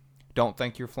 Don't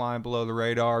think you're flying below the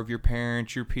radar of your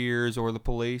parents, your peers, or the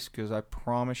police, because I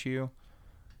promise you,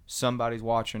 somebody's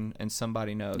watching and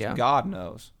somebody knows. Yeah. God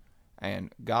knows,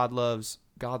 and God loves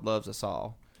us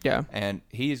all. Yeah. And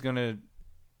He is going to,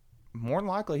 more than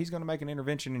likely, He's going to make an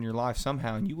intervention in your life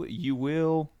somehow, and you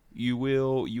will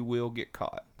get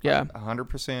caught. Yeah.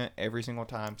 100% every single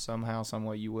time, somehow, some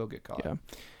way, you will get caught. Yeah.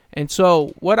 And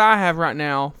so what I have right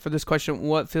now for this question,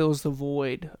 what fills the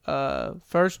void?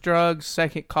 First drugs,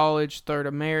 second college, third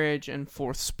a marriage, and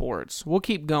fourth sports. We'll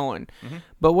keep going. Mm-hmm.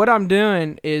 But what I'm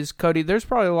doing is, Cody, there's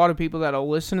probably a lot of people that will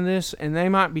listen to this, and they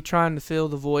might be trying to fill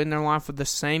the void in their life with the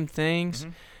same things.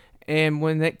 Mm-hmm. And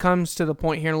when it comes to the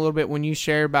point here in a little bit, when you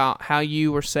share about how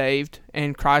you were saved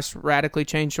and Christ radically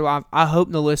changed your life, I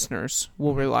hope the listeners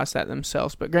will realize that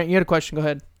themselves. But Grant, you had a question. Go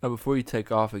ahead. Before you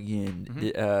take off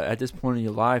again, at this point in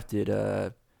your life,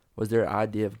 was there an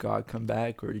idea of God come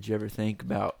back, or did you ever think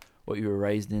about what you were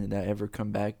raised in? Did that ever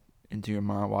come back into your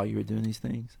mind while you were doing these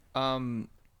things? While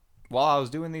I was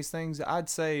doing these things, I'd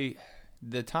say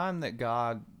the time that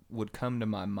God would come to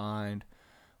my mind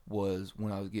was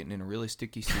when I was getting in a really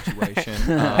sticky situation.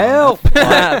 Help!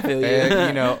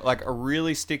 Like a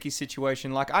really sticky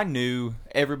situation. Like, I knew,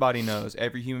 everybody knows,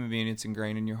 every human being, it's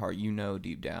ingrained in your heart. You know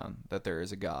deep down that there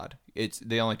is a God. It's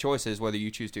the only choice is whether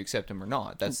you choose to accept Him or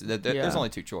not. There's only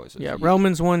two choices. Yeah,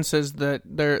 Romans 1 says that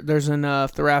there's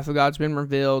enough. The wrath of God's been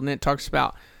revealed, and it talks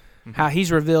about how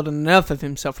He's revealed enough of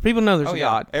Himself. People know there's a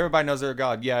God. Everybody knows there's a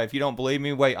God. Yeah, if you don't believe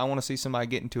me, wait, I want to see somebody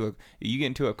get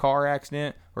into a car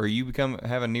accident, or you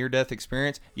have a near-death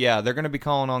experience. Yeah, they're going to be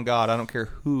calling on God. I don't care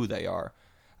who they are.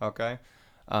 Okay?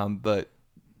 But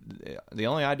the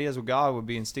only ideas with God would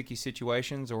be in sticky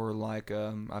situations, or like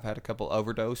I've had a couple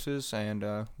overdoses, and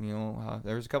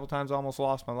there was a couple times I almost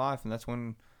lost my life, and that's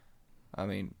when,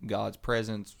 God's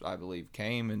presence, I believe,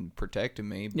 came and protected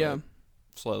me. But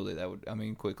slowly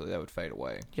quickly that would fade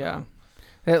away. Yeah.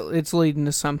 It's leading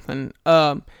to something.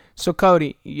 So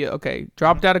Cody,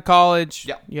 dropped out of college.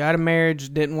 Yeah. You had a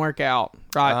marriage, didn't work out.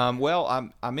 Right.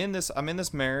 Well, I'm in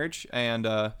this marriage,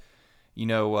 and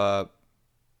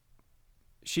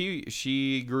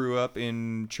she grew up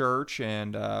in church,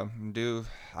 and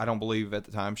I don't believe at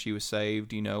the time she was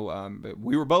saved. But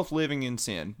we were both living in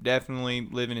sin, definitely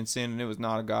living in sin, and it was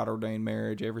not a God ordained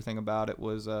marriage. Everything about it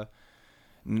was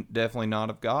definitely not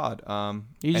of God.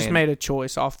 You just made a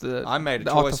choice off the. I made a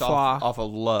choice off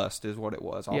of lust, is what it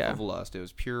was. Off of lust, it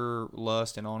was pure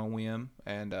lust and on a whim.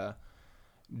 And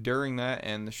during that,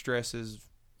 and the stresses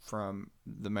from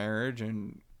the marriage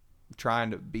and trying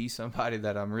to be somebody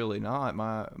that I'm really not,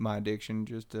 my addiction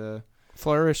just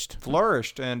flourished,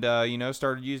 and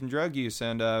started using drug use,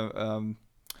 and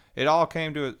it all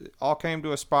came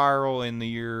to a spiral in the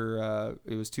year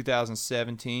it was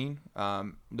 2017,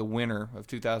 the winter of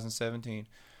 2017.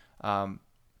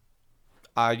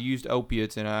 I used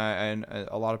opiates, and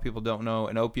a lot of people don't know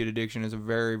an opiate addiction is a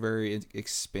very, very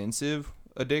expensive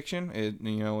addiction.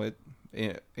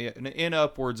 In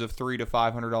upwards of $300 to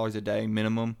 $500 a day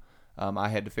minimum. I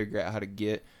had to figure out how to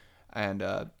get,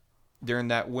 and during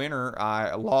that winter,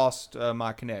 I lost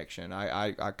my connection.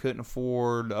 I couldn't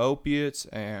afford opiates,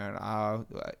 and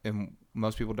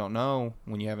most people don't know,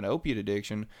 when you have an opiate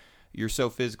addiction, you're so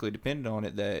physically dependent on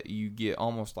it that you get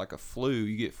almost like a flu.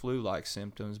 You get flu-like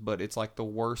symptoms, but it's like the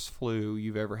worst flu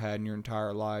you've ever had in your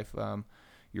entire life.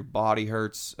 Your body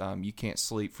hurts. You can't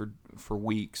sleep for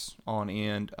weeks on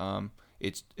end.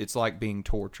 It's like being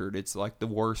tortured. It's like the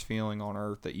worst feeling on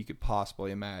earth that you could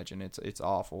possibly imagine. It's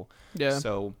awful. Yeah.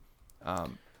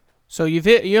 So you've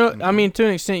hit, I mean, to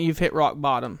an extent, you've hit rock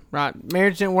bottom, right?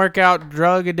 Marriage didn't work out.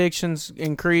 Drug addictions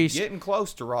increased. Getting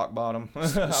close to rock bottom.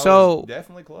 So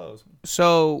definitely close.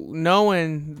 So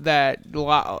knowing that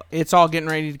it's all getting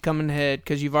ready to come in head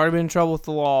because you've already been in trouble with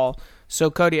the law. So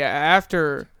Cody,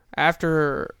 after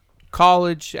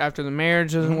college, after the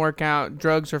marriage doesn't work out,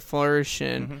 drugs are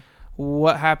flourishing.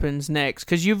 What happens next?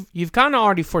 Because you've kind of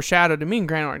already foreshadowed, and me and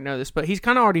Grant already know this, but he's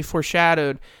kind of already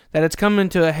foreshadowed that it's coming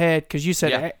to a head because you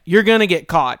said you're going to get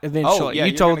caught eventually. Oh, yeah,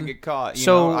 you're going to get caught.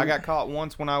 I got caught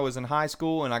once when I was in high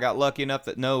school, and I got lucky enough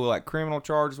that no criminal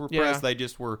charges were pressed. They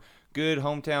just were good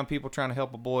hometown people trying to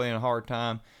help a boy in a hard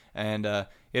time. And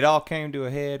it all came to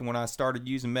a head when I started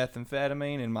using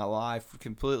methamphetamine, and my life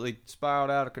completely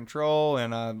spiraled out of control,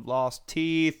 and I lost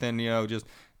teeth, and just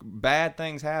bad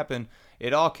things happened.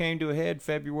 It all came to a head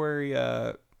February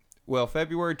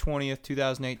 20th,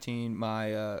 2018.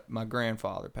 My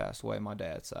grandfather passed away, my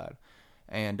dad's side,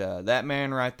 and that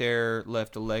man right there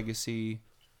left a legacy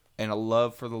and a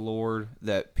love for the Lord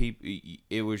that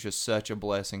it was just such a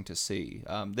blessing to see.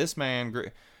 This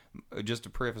man, just to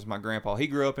preface, my grandpa, he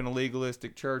grew up in a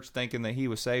legalistic church thinking that he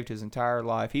was saved his entire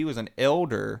life. He was an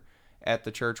elder at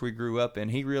the church we grew up in.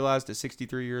 He realized at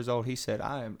 63 years old, he said,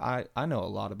 I know a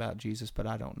lot about Jesus, but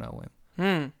I don't know him.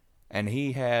 And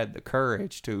he had the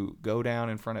courage to go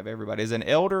down in front of everybody as an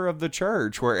elder of the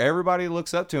church where everybody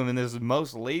looks up to him in this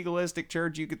most legalistic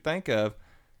church you could think of,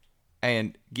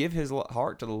 and give his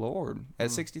heart to the Lord at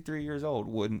 63 years old.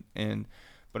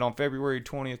 But on February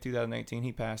 20th, 2018,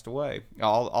 he passed away.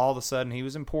 All of a sudden, he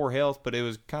was in poor health, but it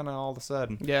was kind of all of a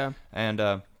sudden. Yeah. And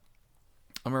I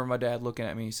remember my dad looking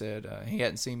at me. He said he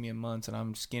hadn't seen me in months, and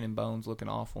I'm skin and bones, looking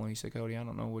awful. And he said, "Cody, I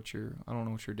don't know what you're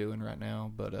doing right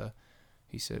now, but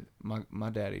he said my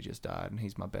daddy just died, and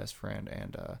he's my best friend,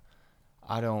 and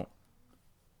I don't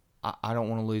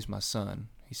want to lose my son."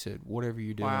 He said, "Whatever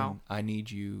you're doing, I need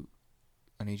you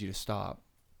to stop,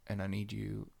 and I need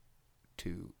you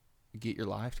to get your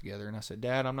life together." And I said,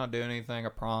 "Dad, I'm not doing anything. I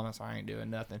promise I ain't doing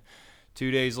nothing."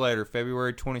 2 days later,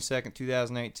 February 22nd,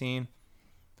 2018,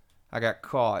 I got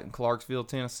caught in Clarksville,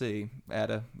 Tennessee at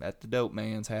the dope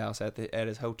man's house at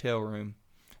his hotel room.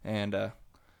 And I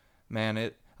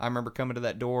remember coming to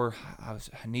that door. I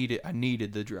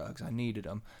needed the drugs. I needed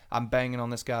them. I'm banging on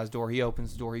this guy's door. He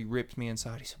opens the door. He rips me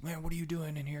inside. He said, "Man, what are you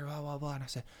doing in here?" Blah, blah, blah. And I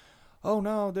said, "Oh,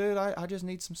 no, dude, I just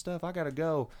need some stuff. I got to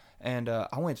go." And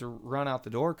I went to run out the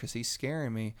door because he's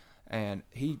scaring me. And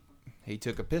he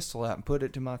took a pistol out and put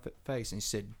it to my face. And he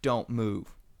said, "Don't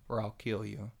move or I'll kill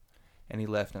you." And he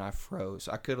left, and I froze.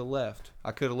 I could have left.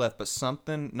 But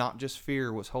something, not just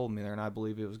fear, was holding me there. And I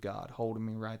believe it was God holding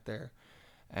me right there.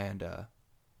 And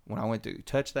when I went to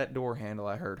touch that door handle,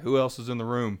 I heard, "Who else is in the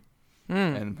room?"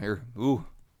 And here,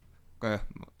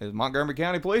 it's Montgomery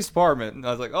County Police Department. And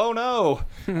I was like, "Oh no."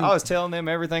 I was telling them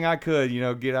everything I could,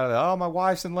 get out of that. "Oh, my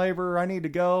wife's in labor. I need to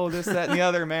go, this, that, and the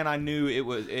other." Man, I knew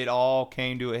it all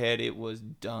came to a head. It was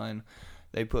done.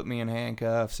 They put me in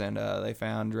handcuffs, and they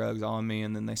found drugs on me,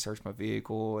 and then they searched my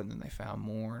vehicle, and then they found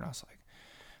more. And I was like,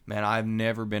 man, I've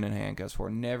never been in handcuffs before.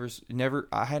 Never.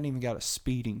 I hadn't even got a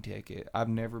speeding ticket. I've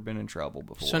never been in trouble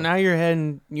before. So now you're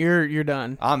heading. You're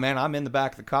done. Oh man, I'm in the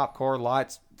back of the cop car,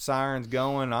 lights, sirens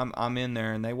going. I'm in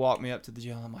there, and they walk me up to the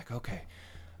jail. I'm like, okay,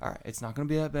 all right, it's not gonna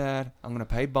be that bad. I'm gonna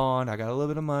pay bond. I got a little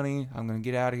bit of money. I'm gonna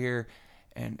get out of here,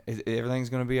 and everything's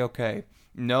gonna be okay.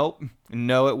 Nope,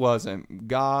 no, it wasn't.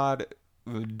 God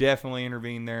definitely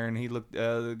intervened there, and he looked.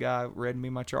 The guy read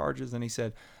me my charges, and he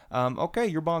said, "Okay,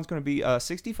 your bond's going to be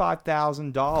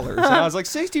 $65,000." And I was like,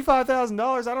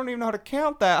 $65,000? I don't even know how to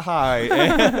count that high.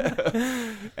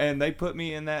 And they put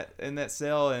me in that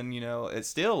cell, and it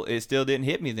still didn't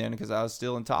hit me then because I was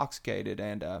still intoxicated,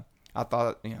 and I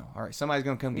thought, all right, somebody's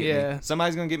going to come get me.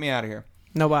 Somebody's going to get me out of here.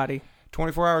 Nobody.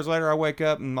 24 hours later, I wake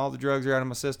up and all the drugs are out of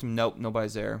my system. Nope,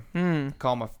 nobody's there. I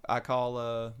call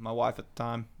my wife at the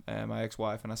time, my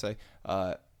ex-wife, and I say,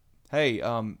 "Hey,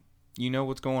 you know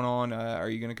what's going on. Are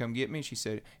you going to come get me? She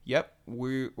said, yep,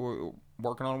 we're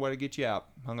working on a way to get you out.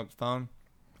 Hung up the phone.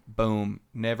 Boom.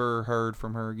 Never heard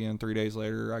from her again. 3 days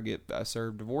later, I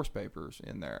served divorce papers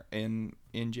in there, in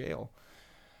jail.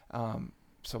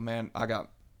 So, man,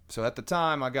 so at the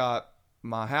time, I got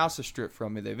my house is stripped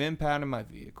from me. They've impounded my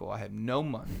vehicle. I have no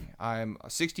money. I am a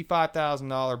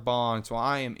 $65,000 bond, so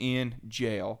I am in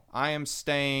jail. I am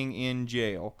staying in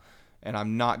jail, and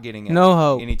I'm not getting out. No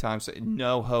hope. Anytime soon.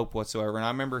 No hope whatsoever. And I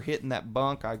remember hitting that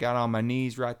bunk. I got on my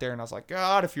knees right there, and I was like,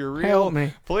 God, if you're real, Help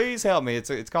me. please help me.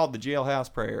 It's called the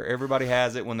jailhouse prayer. Everybody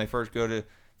has it when they first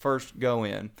go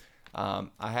in. I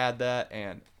had that,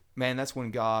 and man, that's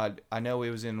when God, I know it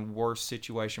was in the worst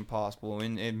situation possible.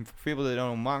 And for people that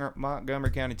don't know,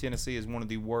 Montgomery County, Tennessee is one of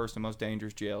the worst and most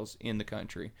dangerous jails in the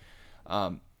country.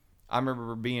 I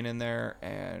remember being in there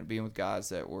and being with guys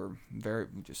that were very,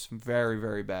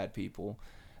 very bad people.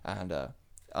 And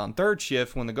on third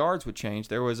shift, when the guards would change,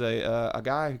 there was a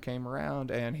guy who came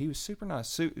around, and he was super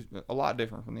nice, a lot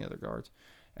different from the other guards.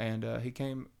 And he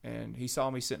came and he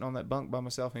saw me sitting on that bunk by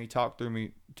myself, and he talked to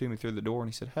me through the door, and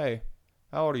he said, "Hey,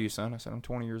 how old are you, son?" I said, "I'm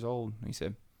 20 years old." And he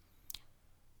said,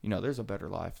 "There's a better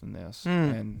life than this."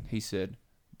 And he said,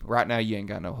 "Right now you ain't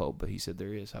got no hope," but he said,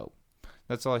 "There is hope."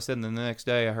 That's all I said. And then the next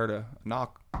day I heard a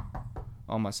knock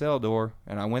on my cell door,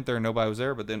 and I went there and nobody was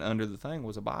there, but then under the thing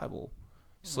was a Bible.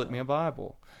 He slipped me a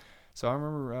Bible. So I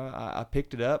remember I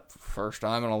picked it up for the first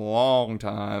time in a long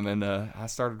time, and I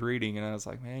started reading, and I was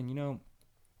like, man,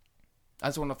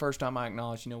 that's one of the first time I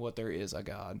acknowledged, there is a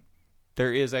God.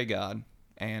 There is a God,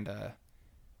 and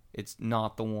it's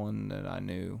not the one that I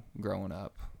knew growing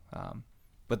up.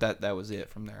 But that was it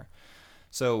from there.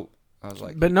 So I was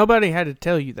like... But nobody had to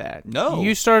tell you that. No.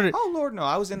 You started... Oh, Lord, no.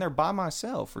 I was in there by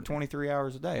myself for 23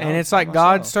 hours a day. And it's like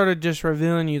God started just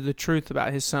revealing you the truth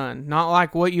about his son. Not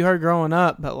like what you heard growing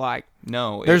up, but like...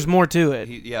 No. There's more to it.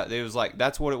 It was like...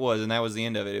 That's what it was, and that was the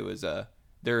end of it. It was,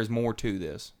 there is more to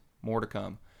this. More to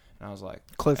come. And I was like...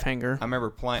 Cliffhanger. I remember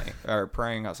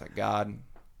praying. I was like, God,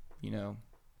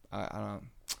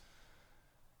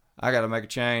 I got to make a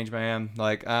change, man.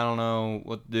 Like, I don't know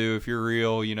what to do. If you're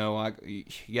real, you got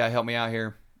to help me out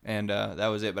here. And that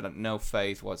was it, but no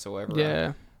faith whatsoever.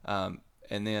 Yeah.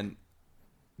 And then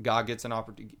God gets an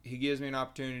opportunity. He gives me an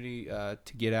opportunity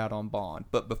to get out on bond.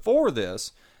 But before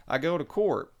this, I go to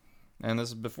court. And this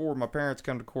is before my parents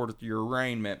come to court at your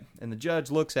arraignment. And the judge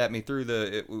looks at me through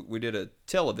we did a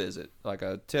televisit, like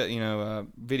a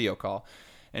video call.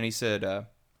 And he said...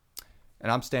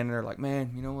 And I'm standing there like,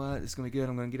 man, you know what? It's going to be good.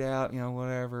 I'm going to get out,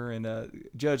 whatever. And the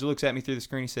judge looks at me through the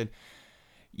screen. He said,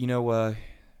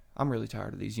 I'm really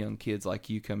tired of these young kids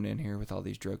like you coming in here with all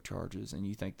these drug charges. And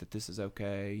you think that this is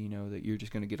okay, that you're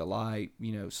just going to get a light,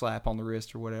 slap on the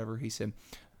wrist or whatever. He said,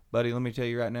 buddy, let me tell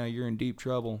you right now, you're in deep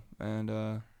trouble.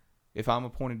 And if I'm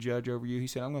appointed judge over you, he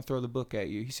said, I'm going to throw the book at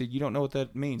you. He said, you don't know what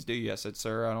that means, do you? I said,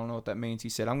 sir, I don't know what that means. He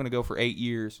said, I'm going to go for 8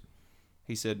 years.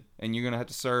 He said, and you're going to have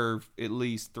to serve at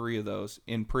least 3 of those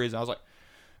in prison. I was like,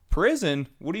 prison?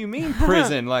 What do you mean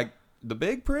prison? Like the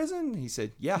big prison? He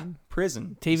said, yeah,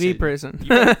 prison. TV prison.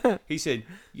 He said,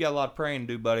 you got a lot of praying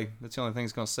to do, buddy. That's the only thing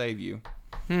that's going to save you.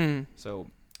 So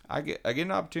I get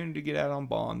an opportunity to get out on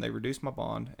bond. They reduced my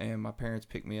bond, and my parents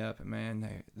picked me up, and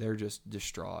man, they're just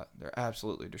distraught. They're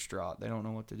absolutely distraught. They don't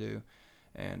know what to do.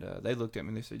 And they looked at me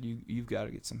and they said, you've got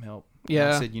to get some help. And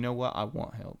yeah. I said, you know what? I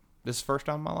want help. This is the first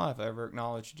time in my life I ever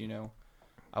acknowledged,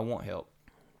 I want help.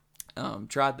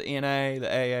 Tried the NA, the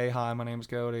AA. Hi, my name is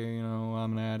Cody.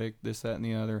 I'm an addict. This, that, and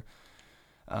the other.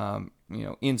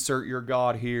 Insert your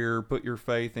God here. Put your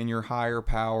faith in your higher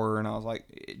power. And I was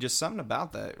like, just something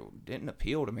about that didn't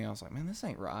appeal to me. I was like, man, this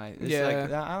ain't right. It's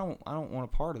like, I don't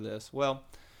want a part of this. Well,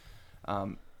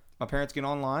 my parents get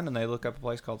online and they look up a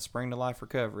place called Spring to Life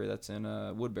Recovery. That's in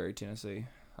Woodbury, Tennessee.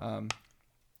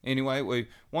 Anyway,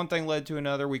 one thing led to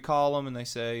another. We call them and they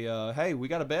say, hey, we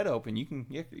got a bed open. You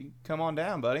can come on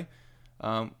down, buddy.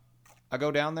 I go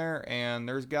down there and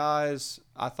there's guys.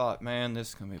 I thought, man, this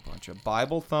is going to be a bunch of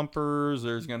Bible thumpers.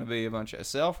 There's going to be a bunch of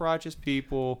self-righteous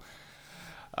people.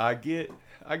 I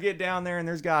get down there and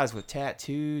there's guys with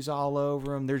tattoos all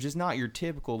over them. They're just not your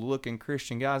typical looking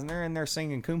Christian guys. And they're in there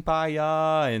singing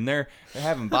Kumbaya and they're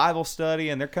having Bible study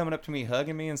and they're coming up to me,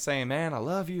 hugging me and saying, man, I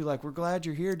love you. Like, we're glad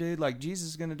you're here, dude. Like, Jesus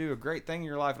is going to do a great thing in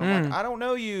your life. And I'm like, I don't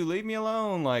know you. Leave me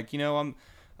alone. Like,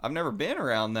 I've never been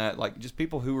around that. Like, just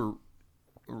people who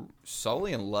are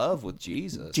solely in love with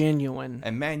Jesus. Genuine.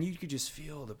 And man, you could just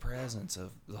feel the presence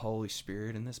of the Holy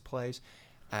Spirit in this place.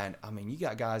 And I mean, you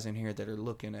got guys in here that are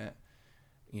looking at,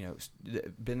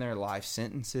 been their life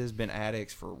sentences, been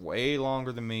addicts for way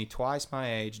longer than me, twice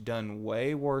my age, done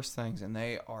way worse things, and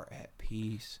they are at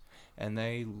peace. and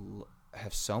they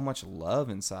have so much love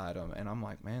inside them. And I'm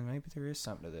like, man, maybe there is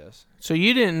something to this. So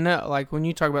you didn't know, like when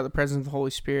you talk about the presence of the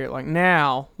Holy Spirit, like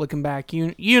now looking back,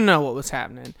 you know what was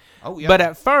happening. Oh yeah. But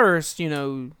at first,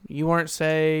 you weren't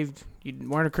saved, you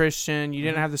weren't a Christian, you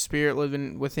didn't have the Spirit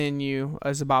living within you,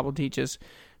 as the Bible teaches.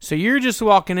 So you're just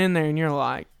walking in there and you're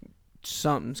like,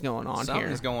 something's going on here.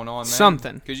 Something's going on, man.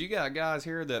 Something. Because you got guys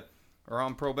here that are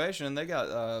on probation and they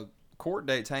got court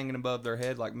dates hanging above their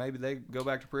head. Like maybe they go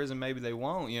back to prison, maybe they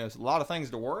won't. It's a lot of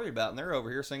things to worry about. And they're over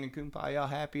here singing Kumbaya,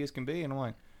 happy as can be. And I'm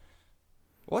like,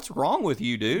 what's wrong with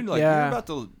you, dude? Like, you're about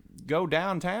to go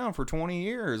downtown for 20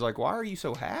 years. Like, why are you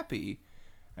so happy?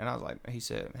 And I was like, he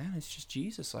said, man, it's just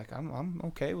Jesus. Like, I'm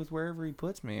okay with wherever he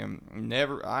puts me.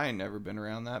 I ain't never been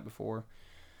around that before.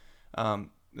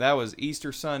 That was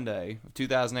Easter Sunday of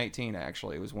 2018,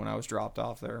 actually. It was when I was dropped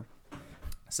off there.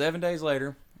 7 days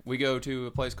later, we go to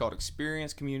a place called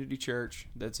Experience Community Church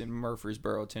that's in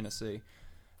Murfreesboro, Tennessee.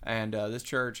 And this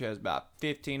church has about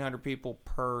 1,500 people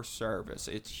per service.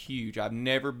 It's huge. I've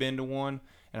never been to one,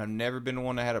 and I've never been to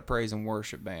one that had a praise and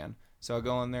worship band. So I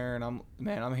go in there, and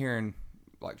I'm hearing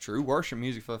like true worship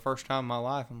music for the first time in my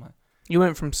life. I'm like, You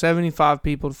went from 75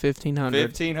 people to 1,500.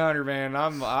 1,500, man.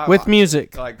 With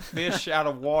music. Like fish out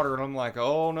of water, and I'm like,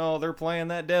 oh no, they're playing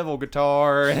that devil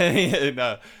guitar. And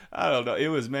I don't know. It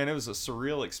was a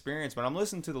surreal experience. But I'm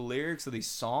listening to the lyrics of these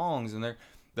songs, and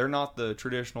they're not the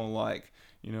traditional like,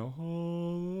 those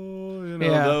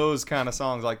kind of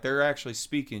songs. Like they're actually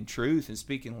speaking truth and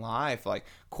speaking life, like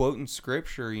quoting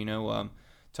scripture.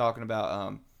 Talking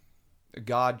about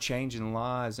God changing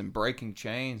lives and breaking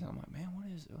chains. I'm like, man,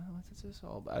 what is this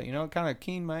all about? It kind of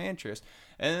keened my interest.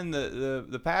 And then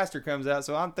the pastor comes out,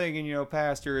 so I'm thinking,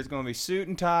 pastor is going to be suit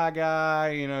and tie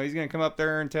guy. He's going to come up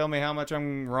there and tell me how much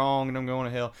I'm wrong and I'm going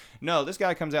to hell. No, this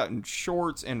guy comes out in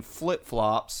shorts and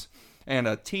flip-flops and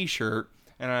a T-shirt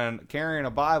and I'm carrying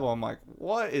a Bible. I'm like,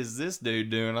 what is this dude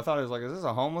doing? I thought it was like, is this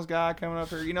a homeless guy coming up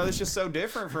here? It's just so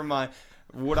different from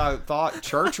what I thought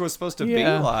church was supposed to be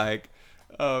like.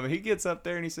 He gets up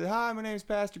there and he says, hi, my name's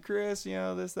Pastor Chris,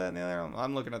 this, that, and the other.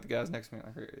 I'm looking at the guys next to me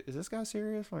like, is this guy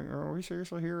serious? Like, are we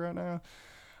seriously here right now?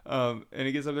 And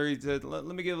he gets up there, he said, let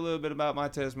me give a little bit about my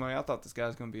testimony. I thought this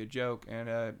guy's going to be a joke.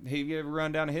 And he gave a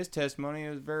rundown of his testimony. It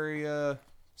was very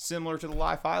similar to the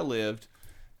life I lived.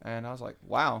 And I was like,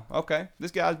 wow, okay. This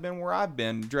guy's been where I've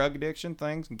been, drug addiction,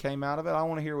 things, and came out of it. I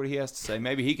want to hear what he has to say.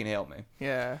 Maybe he can help me.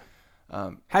 Yeah.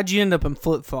 How'd you end up in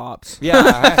flip-flops? Yeah,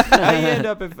 I ended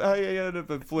up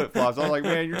in flip-flops. I was like,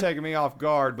 man, you're taking me off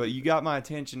guard, but you got my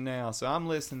attention now. So I'm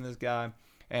listening to this guy,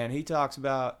 and he talks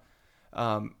about,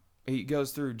 he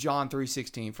goes through John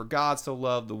 3:16, for God so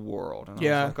loved the world. And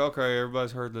I was like, okay,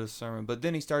 everybody's heard this sermon. But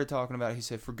then he started talking about, he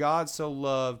said, for God so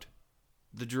loved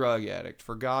the drug addict,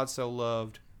 for God so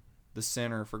loved the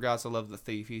sinner, for God so loved the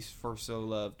thief, he first so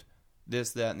loved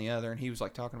this, that, and the other. And he was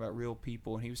like talking about real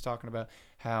people, and he was talking about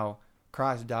how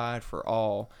Christ died for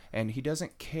all, and he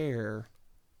doesn't care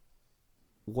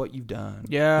what you've done.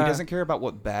 Yeah. He doesn't care about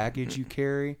what baggage you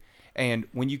carry. And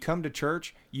when you come to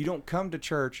church, you don't come to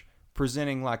church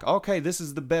presenting like, okay, this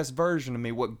is the best version of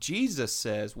me. What Jesus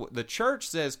says, what the church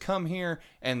says, come here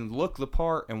and look the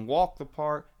part and walk the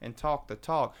part and talk the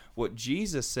talk. What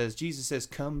Jesus says,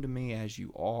 come to me as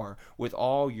you are, with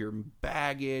all your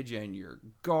baggage and your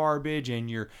garbage and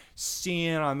your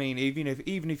sin. I mean,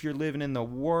 even if you're living in the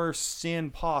worst sin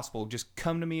possible, just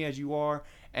come to me as you are.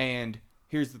 And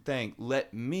here's the thing,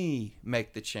 let me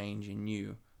make the change in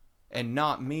you, and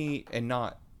not me, and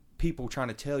not people trying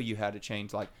to tell you how to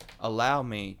change. Like, allow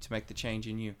me to make the change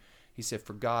in you. He said,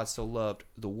 for God so loved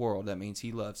the world. That means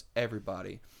he loves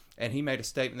everybody. And he made a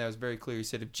statement that was very clear. He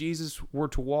said, if Jesus were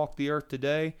to walk the earth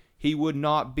today, he would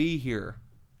not be here.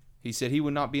 He said he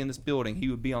would not be in this building. He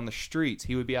would be on the streets.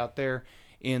 He would be out there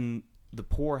in the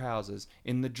poorhouses,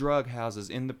 in the drug houses,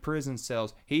 in the prison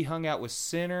cells. He hung out with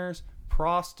sinners,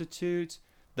 prostitutes,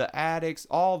 the addicts,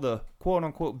 all the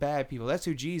quote-unquote bad people. That's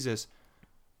who Jesus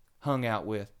hung out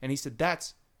with. And he said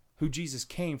that's who Jesus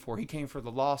came for. He came for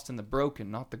the lost and the broken,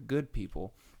 not the good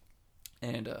people.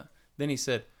 And then he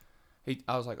said,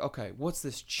 I was like, okay, what's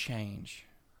this change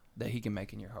that he can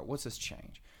make in your heart? What's this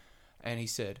change? And he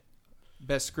said,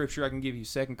 best scripture I can give you,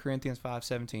 2 Corinthians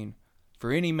 5:17.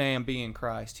 For any man be in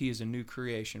Christ, he is a new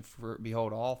creation. For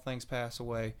behold, all things pass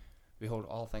away. Behold,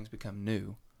 all things become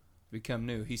new.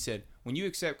 He said, when you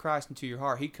accept Christ into your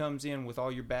heart, he comes in with all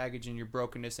your baggage and your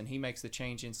brokenness, and he makes the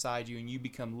change inside you, and you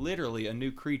become literally a new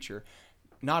creature.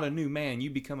 Not a new man, you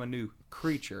become a new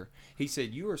creature. He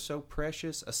said, you are so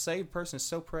precious. A saved person is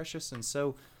so precious and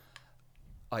so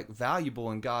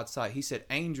valuable in God's sight. He said,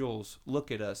 angels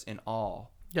look at us in awe.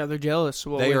 Yeah, they're jealous.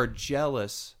 They are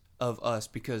jealous of us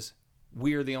because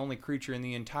we are the only creature in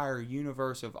the entire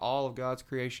universe of all of God's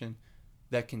creation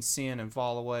that can sin and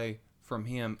fall away from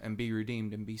him and be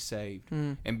redeemed and be saved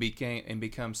and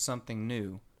become something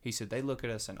new. He said, they look at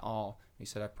us in awe. He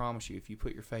said, I promise you, if you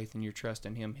put your faith and your trust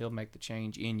in him, he'll make the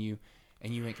change in you,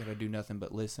 and you ain't got to do nothing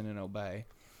but listen and obey.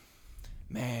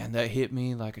 Man, that hit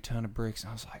me like a ton of bricks. And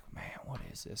I was like, man, what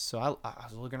is this? So I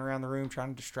was looking around the room trying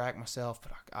to distract myself,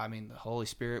 but the Holy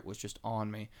Spirit was just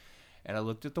on me. And I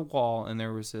looked at the wall, and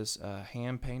there was this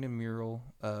hand-painted mural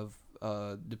of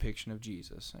depiction of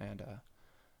Jesus. And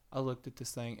I looked at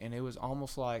this thing, and it was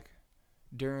almost like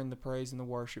during the praise and the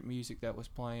worship music that was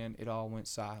playing, it all went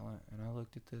silent. And I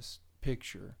looked at this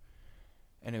picture,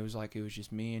 and it was like it was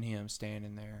just me and him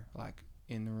standing there, like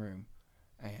in the room.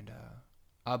 And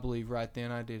I believe right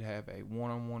then I did have a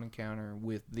one-on-one encounter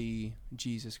with the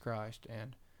Jesus Christ,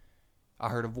 and I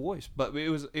heard a voice, but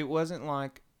it wasn't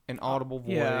like an audible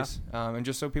voice. Yeah. And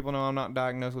just so people know, I'm not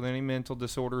diagnosed with any mental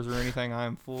disorders or anything. I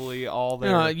am fully all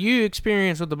there. No, you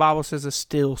experienced what the Bible says a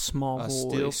still small voice. A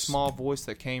still small voice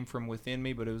that came from within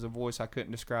me, but it was a voice I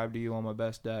couldn't describe to you on my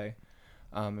best day.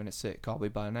 And it said, called me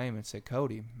by name and said,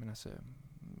 Cody. And I said,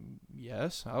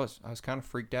 yes. I was kind of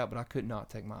freaked out, but I could not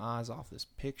take my eyes off this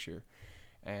picture.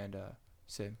 And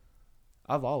said,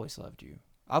 I've always loved you.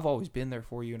 I've always been there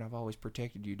for you, and I've always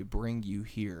protected you to bring you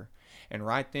here. And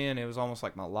right then, it was almost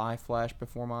like my life flashed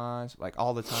before my eyes. Like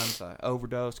all the times I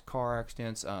overdosed, car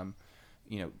accidents,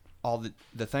 all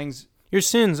the things. Your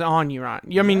sin's on you, right?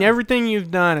 I mean, everything you've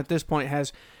done at this point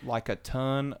has like a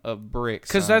ton of bricks.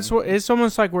 Because that's what it's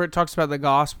almost like where it talks about the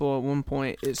gospel at one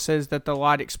point. It says that the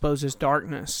light exposes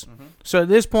darkness. Mm-hmm. So at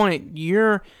this point,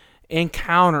 your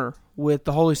encounter with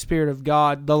the Holy Spirit of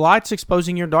God, the light's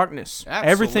exposing your darkness.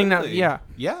 Absolutely. Everything that,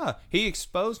 yeah. He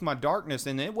exposed my darkness,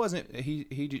 and it wasn't.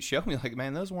 He just showed me like,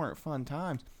 man, those weren't fun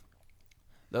times.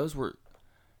 Those were.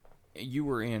 You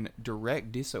were in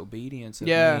direct disobedience of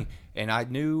me, and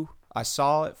I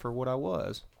saw it for what I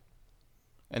was,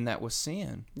 and that was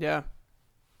sin. Yeah.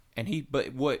 And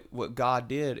but what God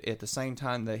did at the same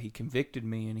time that he convicted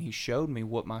me and he showed me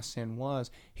what my sin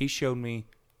was, he showed me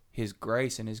his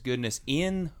grace and his goodness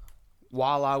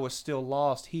while I was still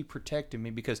lost. He protected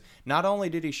me, because not only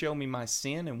did he show me my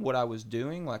sin and what I was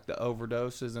doing, like the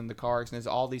overdoses and the car accidents,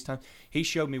 all these times, he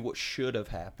showed me what should have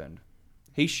happened.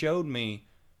 He showed me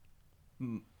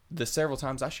the several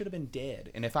times I should have been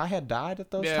dead. And if I had died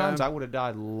at those times, I would have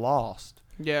died lost.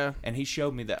 Yeah. And he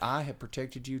showed me that I had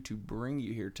protected you to bring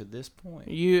you here to this point.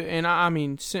 I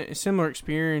mean, similar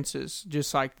experiences,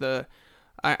 just like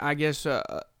I guess,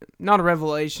 not a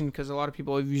revelation, because a lot of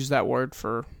people have used that word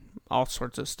for all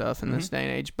sorts of stuff in this day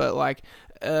and age, but like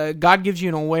God gives you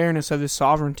an awareness of his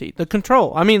sovereignty, the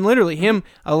control. I mean, literally him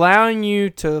allowing you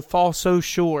to fall so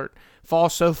short, fall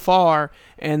so far,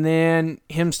 and then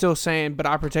him still saying, but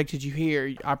I protected you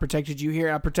here, I protected you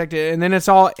here, I protected, and then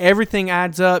everything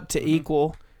adds up to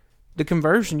equal the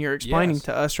conversion you're explaining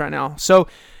to us right now. So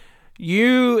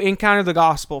you encountered the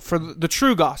gospel, for the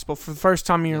true gospel, for the first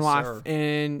time in your life, sir.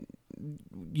 And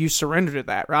you surrendered to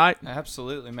that, right?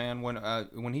 Absolutely, man.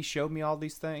 When he showed me all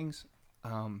these things,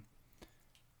 and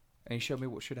he showed me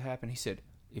what should have happened, he said,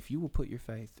 if you will put your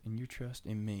faith and your trust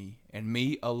in me and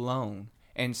me alone,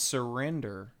 and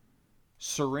surrender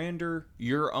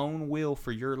your own will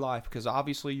for your life, because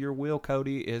obviously your will,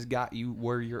 Cody, has got you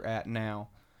where you're at now.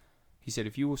 He said,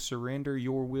 if you will surrender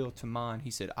your will to mine,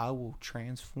 he said, I will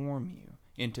transform you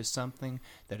into something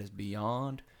that is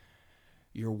beyond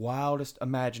your wildest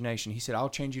imagination. He said, I'll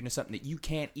change you into something that you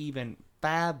can't even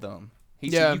fathom. He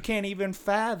said, you can't even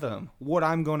fathom what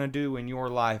I'm going to do in your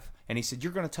life. And he said,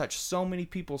 you're going to touch so many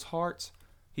people's hearts.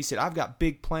 He said, I've got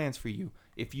big plans for you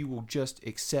if you will just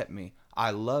accept me.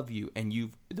 I love you, and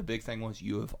the big thing was,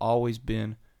 you have always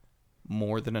been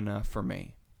more than enough for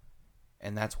me.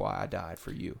 And that's why I died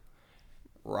for you.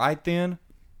 Right then,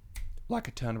 like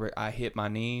a ton of bricks, I hit my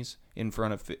knees in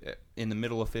the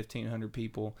middle of 1,500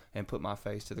 people and put my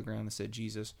face to the ground and said,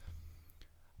 Jesus,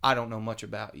 I don't know much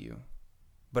about you,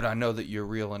 but I know that you're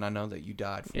real, and I know that you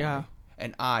died for me.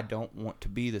 And I don't want to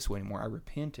be this way anymore. I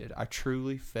repented. I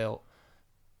truly felt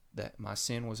that my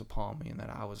sin was upon me and that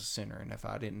I was a sinner. And if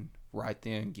I didn't right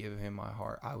then give him my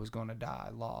heart, I was going to die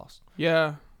lost.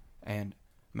 Yeah. And,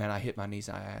 man, I hit my knees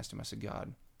and I asked him, I said,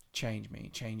 God, change me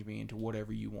into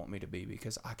whatever you want me to be,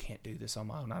 because I can't do this on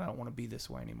my own. I don't want to be this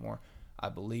way anymore. I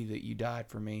believe that you died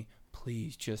for me.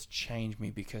 Please just change me,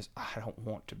 because I don't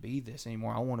want to be this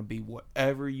anymore. I want to be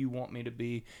whatever you want me to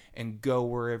be and go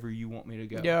wherever you want me to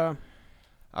go. Yeah.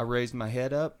 I raised my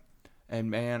head up,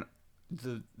 and, man,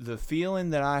 the feeling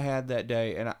that I had that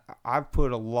day, and I've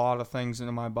put a lot of things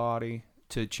into my body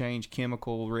to change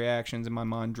chemical reactions in my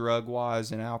mind,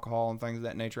 drug-wise and alcohol and things of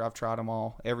that nature. I've tried them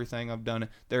all. Everything I've done.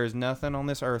 There is nothing on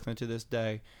this earth and to this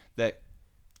day that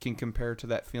can compare to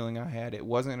that feeling I had. It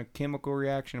wasn't a chemical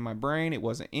reaction in my brain. It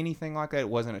wasn't anything like that. It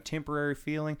wasn't a temporary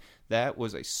feeling. That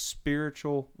was a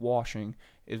spiritual washing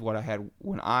is what I had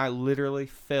when I literally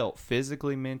felt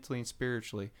physically, mentally, and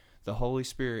spiritually the Holy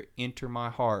Spirit enter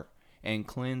my heart and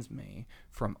cleanse me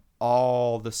from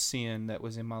all the sin that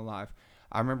was in my life.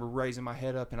 I remember raising my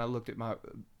head up and I looked at one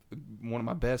of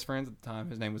my best friends at the time.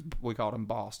 His name was, we called him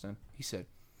Boston. He said,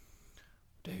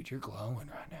 "Dude, you're glowing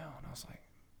right now." And I was like,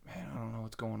 "Man, I don't know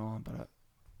what's going on, but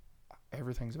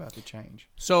everything's about to change."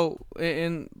 So,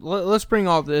 and let's bring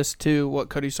all this to what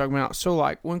Cody's talking about. So,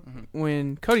 like,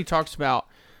 when Cody talks about,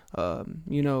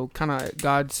 kind of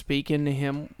God speaking to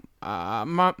him,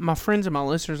 my friends and my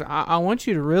listeners, I want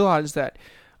you to realize that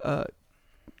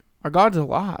our God's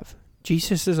alive.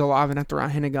 Jesus is alive and at the right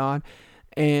hand of God.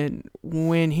 And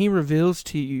when he reveals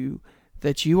to you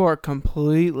that you are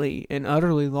completely and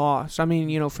utterly lost. I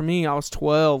mean, for me, I was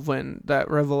 12 when that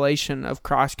revelation of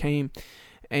Christ came.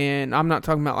 And I'm not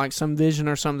talking about like some vision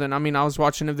or something. I mean, I was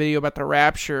watching a video about the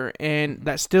rapture, and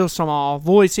that still small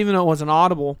voice, even though it wasn't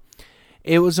audible,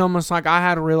 it was almost like I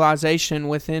had a realization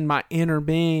within my inner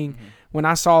being when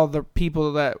I saw the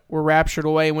people that were raptured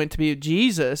away and went to be with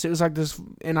Jesus. It was like this,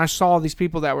 and I saw these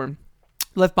people that were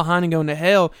left behind and going to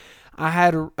hell. I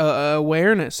had a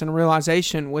awareness and a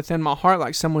realization within my heart,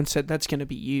 like someone said, that's going to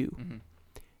be you. Mm-hmm.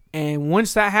 And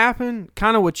once that happened,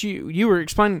 kind of what you were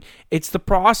explaining, it's the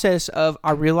process of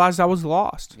I realized I was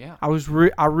lost. Yeah.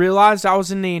 I realized I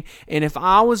was in need, and if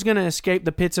I was going to escape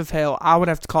the pits of hell, I would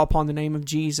have to call upon the name of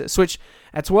Jesus. Which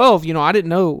at 12, I didn't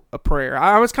know a prayer.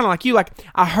 I was kind of like you, like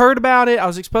I heard about it, I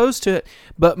was exposed to it,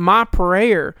 but my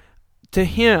prayer to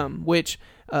Him, which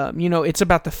it's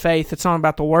about the faith. It's not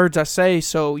about the words I say.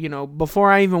 So,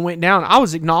 before I even went down, I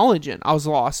was acknowledging I was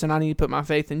lost and I need to put my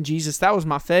faith in Jesus. That was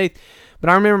my faith. But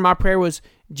I remember my prayer was,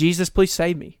 "Jesus, please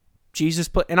save me. Jesus,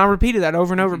 please." And I repeated that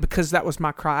over and over because that was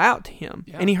my cry out to Him.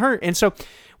 Yeah. And He heard. And so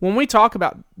when we talk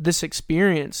about this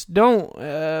experience, don't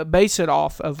base it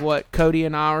off of what Cody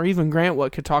and I or even Grant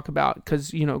could talk about,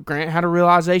 because, Grant had a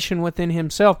realization within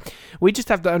himself. We just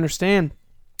have to understand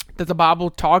that the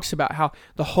Bible talks about how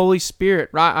the Holy Spirit,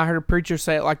 right? I heard a preacher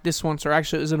say it like this once, or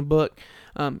actually it was in a book.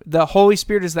 The Holy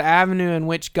Spirit is the avenue in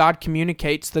which God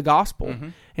communicates the gospel. Mm-hmm.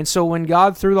 And so when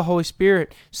God, through the Holy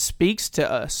Spirit, speaks to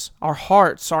us, our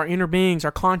hearts, our inner beings,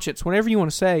 our conscience, whatever you want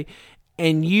to say,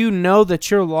 and you know that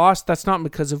you're lost, that's not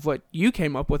because of what you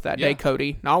came up with that day,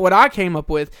 Cody. Not what I came up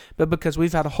with, but because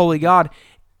we've had a holy God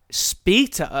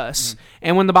speak to us. Mm-hmm.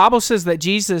 And when the Bible says that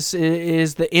Jesus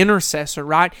is the intercessor,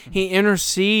 right? Mm-hmm. He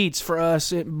intercedes for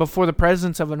us before the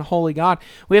presence of a holy God.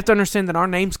 We have to understand that our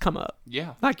names come up.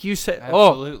 Yeah. Like you said.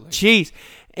 Absolutely. Oh, jeez.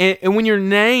 And when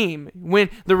when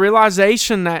the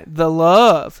realization that the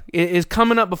love is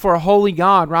coming up before a holy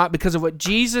God, right? Because of what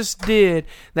Jesus did,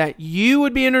 that you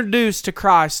would be introduced to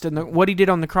Christ and what He did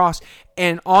on the cross.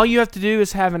 And all you have to do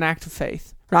is have an act of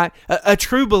faith. Right? A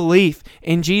true belief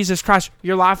in Jesus Christ,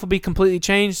 your life will be completely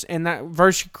changed, and that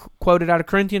verse you quoted out of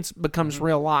Corinthians becomes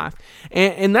real life.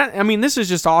 And that, this is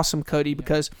just awesome, Cody,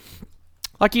 because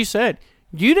like you said,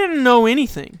 you didn't know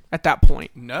anything at that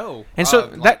point. No. And so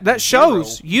that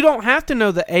shows you don't have to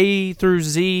know the A through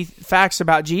Z facts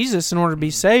about Jesus in order to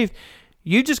be saved.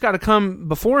 You just got to come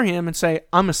before Him and say,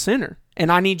 "I'm a sinner, and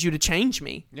I need you to change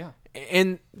me." Yeah.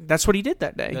 And that's what He did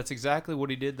that day. That's exactly what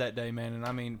He did that day, man.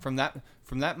 And from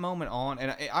that moment on,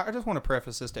 and I just want to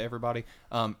preface this to everybody.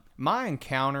 My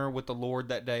encounter with the Lord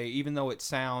that day, even though it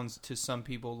sounds to some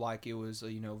people like it was,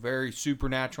 very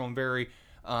supernatural and very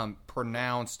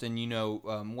pronounced,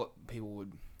 and what people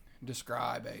would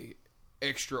describe a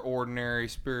extraordinary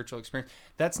spiritual experience.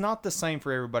 That's not the same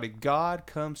for everybody. God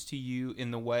comes to you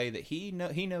in the way that He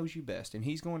knows you best, and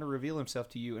He's going to reveal Himself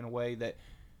to you in a way that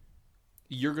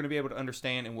you're going to be able to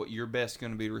understand, and what you're best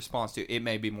going to be to respond to. It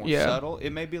may be more subtle. It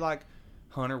may be like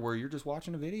Hunter, where you're just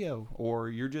watching a video, or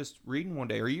you're just reading one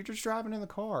day, or you're just driving in the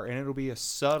car, and it'll be a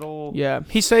subtle. Yeah,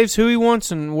 He saves who He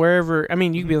wants, and wherever. You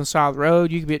can be on the side of the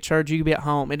road, you can be at church, you can be at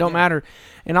home. It don't matter.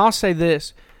 And I'll say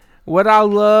this: what I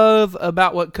love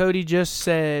about what Cody just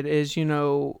said is, even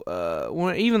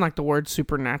like the word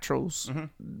supernatural's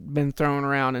been thrown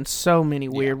around in so many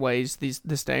weird ways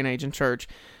this day and age in church.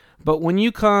 But when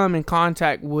you come in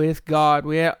contact with God,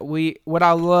 what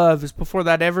I love is before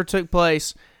that ever took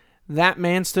place, that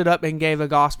man stood up and gave a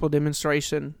gospel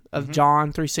demonstration of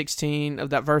John 3:16, of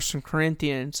that verse from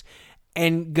Corinthians,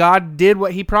 and God did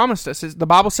what He promised us. The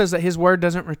Bible says that His word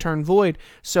doesn't return void.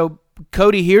 So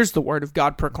Cody hears the word of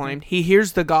God proclaimed. He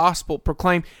hears the gospel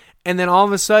proclaimed, And then all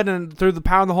of a sudden, through the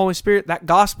power of the Holy Spirit, that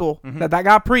gospel that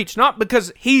guy preached, not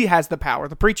because he has the power,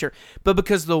 the preacher, but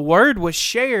because the word was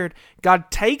shared, God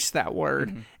takes that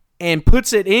word and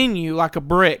puts it in you like a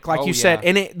brick, like you said.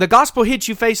 And the gospel hits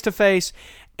you face to face,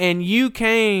 and you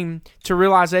came to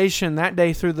realization that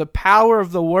day through the power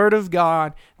of the word of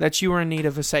God that you were in need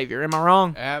of a Savior. Am I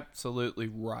wrong? Absolutely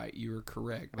right. You are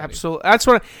correct, buddy.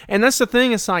 Absolutely. And that's the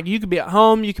thing. It's like you could be at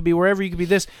home, you could be wherever, you could be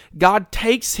this. God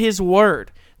takes His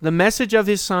word, the message of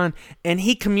His Son, and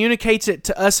He communicates it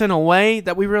to us in a way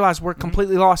that we realize we're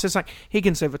completely lost. It's like He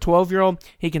can save a 12-year-old,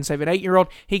 He can save an 8-year-old,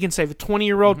 He can save a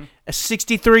 20-year-old, a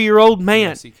 63-year-old man.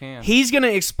 Yes, He can. He's going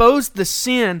to expose the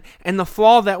sin and the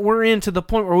flaw that we're in to the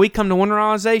point where we come to one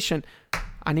realization,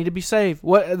 I need to be saved.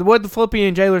 What did the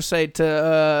Philippian jailer say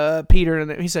to Peter?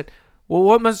 And he said, well,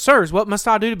 what must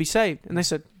I do to be saved? And they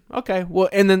said, okay, well,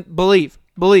 and then believe.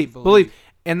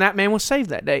 And that man was saved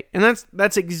that day. And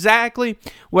that's exactly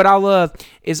what I love,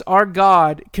 is our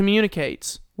God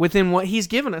communicates within what He's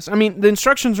given us. I mean, the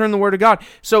instructions are in the Word of God.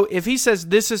 So if He says,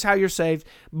 this is how you're saved,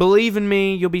 believe in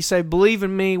me, you'll be saved, believe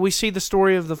in me. We see the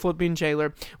story of the Philippian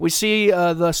jailer. We see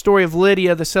the story of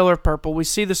Lydia, the seller of purple. We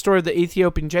see the story of the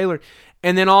Ethiopian jailer.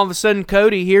 And then all of a sudden,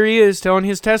 Cody, here he is telling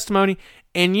his testimony.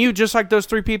 And you, just like those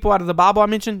 3 people out of the Bible I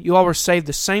mentioned, you all were saved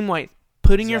the same way,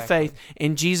 putting your faith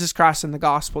in Jesus Christ and the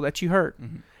gospel that you heard.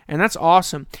 And that's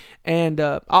awesome. And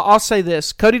I'll say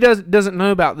this. Cody doesn't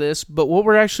know about this, but what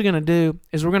we're actually going to do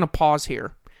is we're going to pause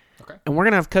here. Okay. And we're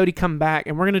going to have Cody come back,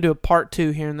 and we're going to do a part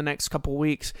 2 here in the next couple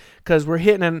weeks, because we're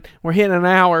hitting an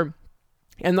hour.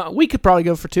 And we could probably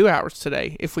go for 2 hours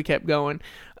today if we kept going.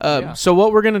 So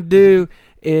what we're going to do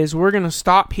is we're going to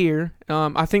stop here.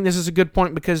 I think this is a good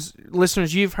point because,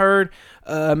 listeners, you've heard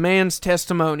a man's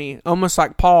testimony, almost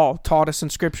like Paul taught us in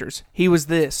Scriptures. He was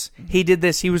this. He did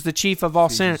this. He was the chief of all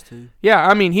sinners. Yeah,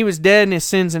 I mean, he was dead in his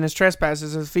sins and his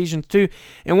trespasses, Ephesians 2.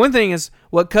 And one thing is,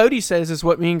 what Cody says is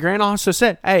what me and Grant also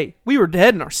said. Hey, we were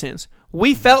dead in our sins.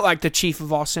 We felt like the chief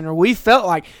of all sinners. We felt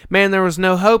like, man, there was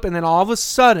no hope. And then all of a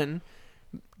sudden,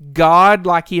 God,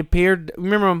 like He appeared.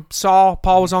 Remember when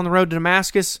Paul was on the road to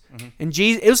Damascus, and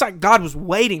Jesus, it was like God was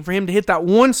waiting for him to hit that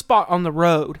one spot on the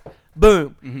road.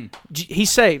 Boom, He's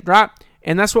saved, right?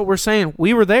 And that's what we're saying.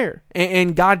 We were there,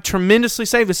 and God tremendously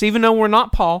saved us. Even though we're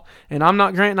not Paul, and I'm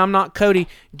not Grant, and I'm not Cody,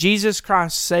 Jesus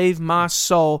Christ saved my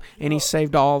soul, and He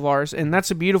saved all of ours, and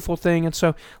that's a beautiful thing. And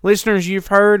so, listeners, you've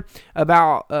heard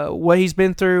about what he's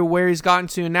been through, where he's gotten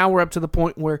to, and now we're up to the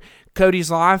point where Cody's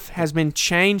life has been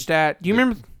changed at. Do you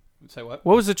remember? Say what?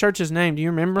 What was the church's name? Do you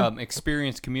remember?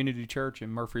 Experience Community Church in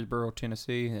Murfreesboro,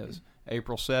 Tennessee. It was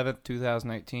April 7th,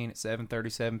 2018 at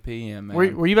 7:37 p.m. Man.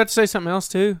 Were you about to say something else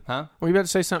too? Huh? Were you about to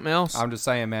say something else? I'm just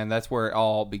saying, man, that's where it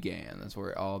all began.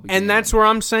 And that's where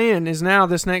I'm saying is now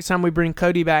this next time we bring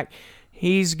Cody back,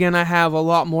 he's going to have a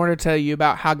lot more to tell you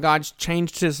about how God's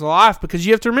changed his life, because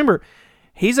you have to remember,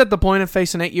 he's at the point of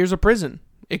facing 8 years of prison.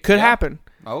 It could happen.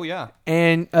 Oh, yeah.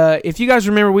 And if you guys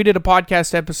remember, we did a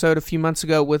podcast episode a few months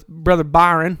ago with Brother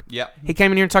Byron. Yep. He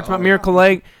came in here and talked about Miracle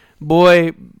Lake.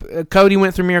 Boy, Cody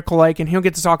went through Miracle Lake, and he'll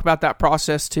get to talk about that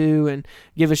process too, and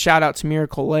give a shout out to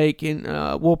Miracle Lake, and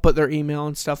we'll put their email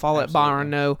and stuff. I'll let Byron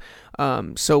know.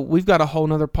 So we've got a whole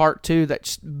nother part too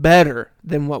that's better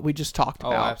than what we just talked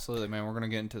about. Oh, absolutely, man. We're gonna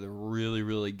get into the really,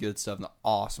 really good stuff and the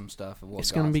awesome stuff of what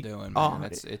It's God's gonna be doing. oh, Man.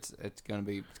 It's gonna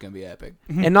be epic.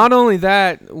 And not only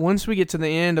that, once we get to the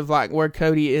end of like where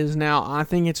Cody is now, I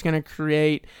think it's going to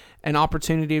create an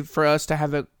opportunity for us to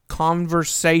have a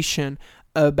conversation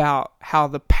about how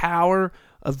the power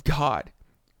of God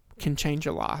can change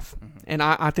a life. And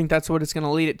I think that's what it's going to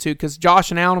lead it to, because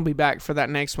Josh and Alan will be back for that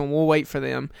next one. We'll wait for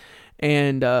them.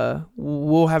 And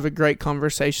we'll have a great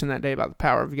conversation that day about the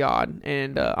power of God.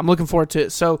 And I'm looking forward to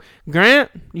it. So,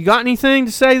 Grant, you got anything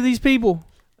to say to these people?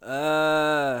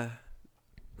 Thank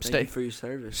you for your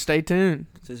service. Stay tuned.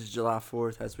 This is July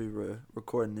 4th as we were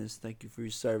recording this. Thank you for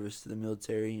your service to the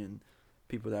military and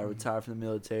people that are retired from the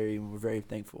military, and we're very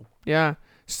thankful. Yeah.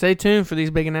 Stay tuned for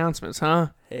these big announcements, huh?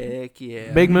 Heck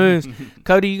yeah. Big moves.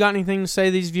 Cody, you got anything to say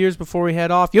to these viewers before we head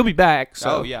off? You'll be back.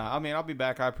 So. Oh, yeah. I mean, I'll be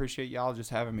back. I appreciate y'all just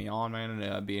having me on, man,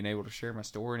 and being able to share my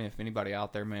story. And if anybody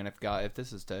out there, man, if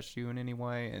this has touched you in any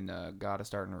way and God is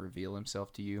starting to reveal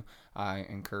himself to you, I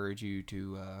encourage you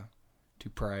to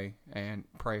pray and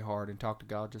pray hard and talk to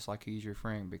God just like he's your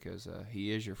friend, because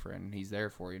he is your friend and he's there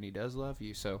for you and he does love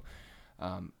you. So,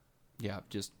 yeah,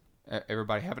 just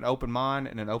everybody have an open mind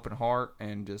and an open heart,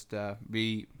 and just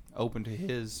be open to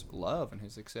his love and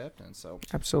his acceptance. So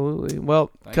absolutely.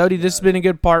 Well, Cody, this has been a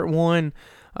good part one.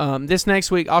 This next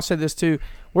week, I'll say this too.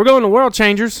 We're going to World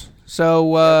Changers.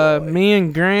 So me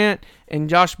and Grant and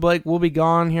Josh Blake will be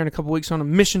gone here in a couple weeks on a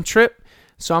mission trip.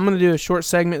 So I'm going to do a short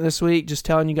segment this week just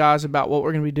telling you guys about what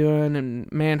we're going to be doing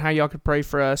and, man, how y'all could pray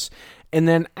for us. And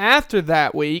then after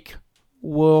that week,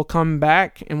 we'll come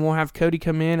back and we'll have Cody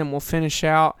come in and we'll finish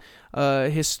out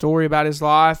his story about his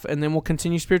life, and then we'll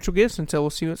continue spiritual gifts until we'll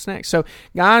see what's next. So,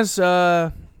 guys,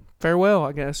 farewell,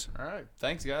 I guess. All right.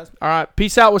 Thanks, guys. All right.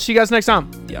 Peace out. We'll see you guys next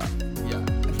time. Yeah.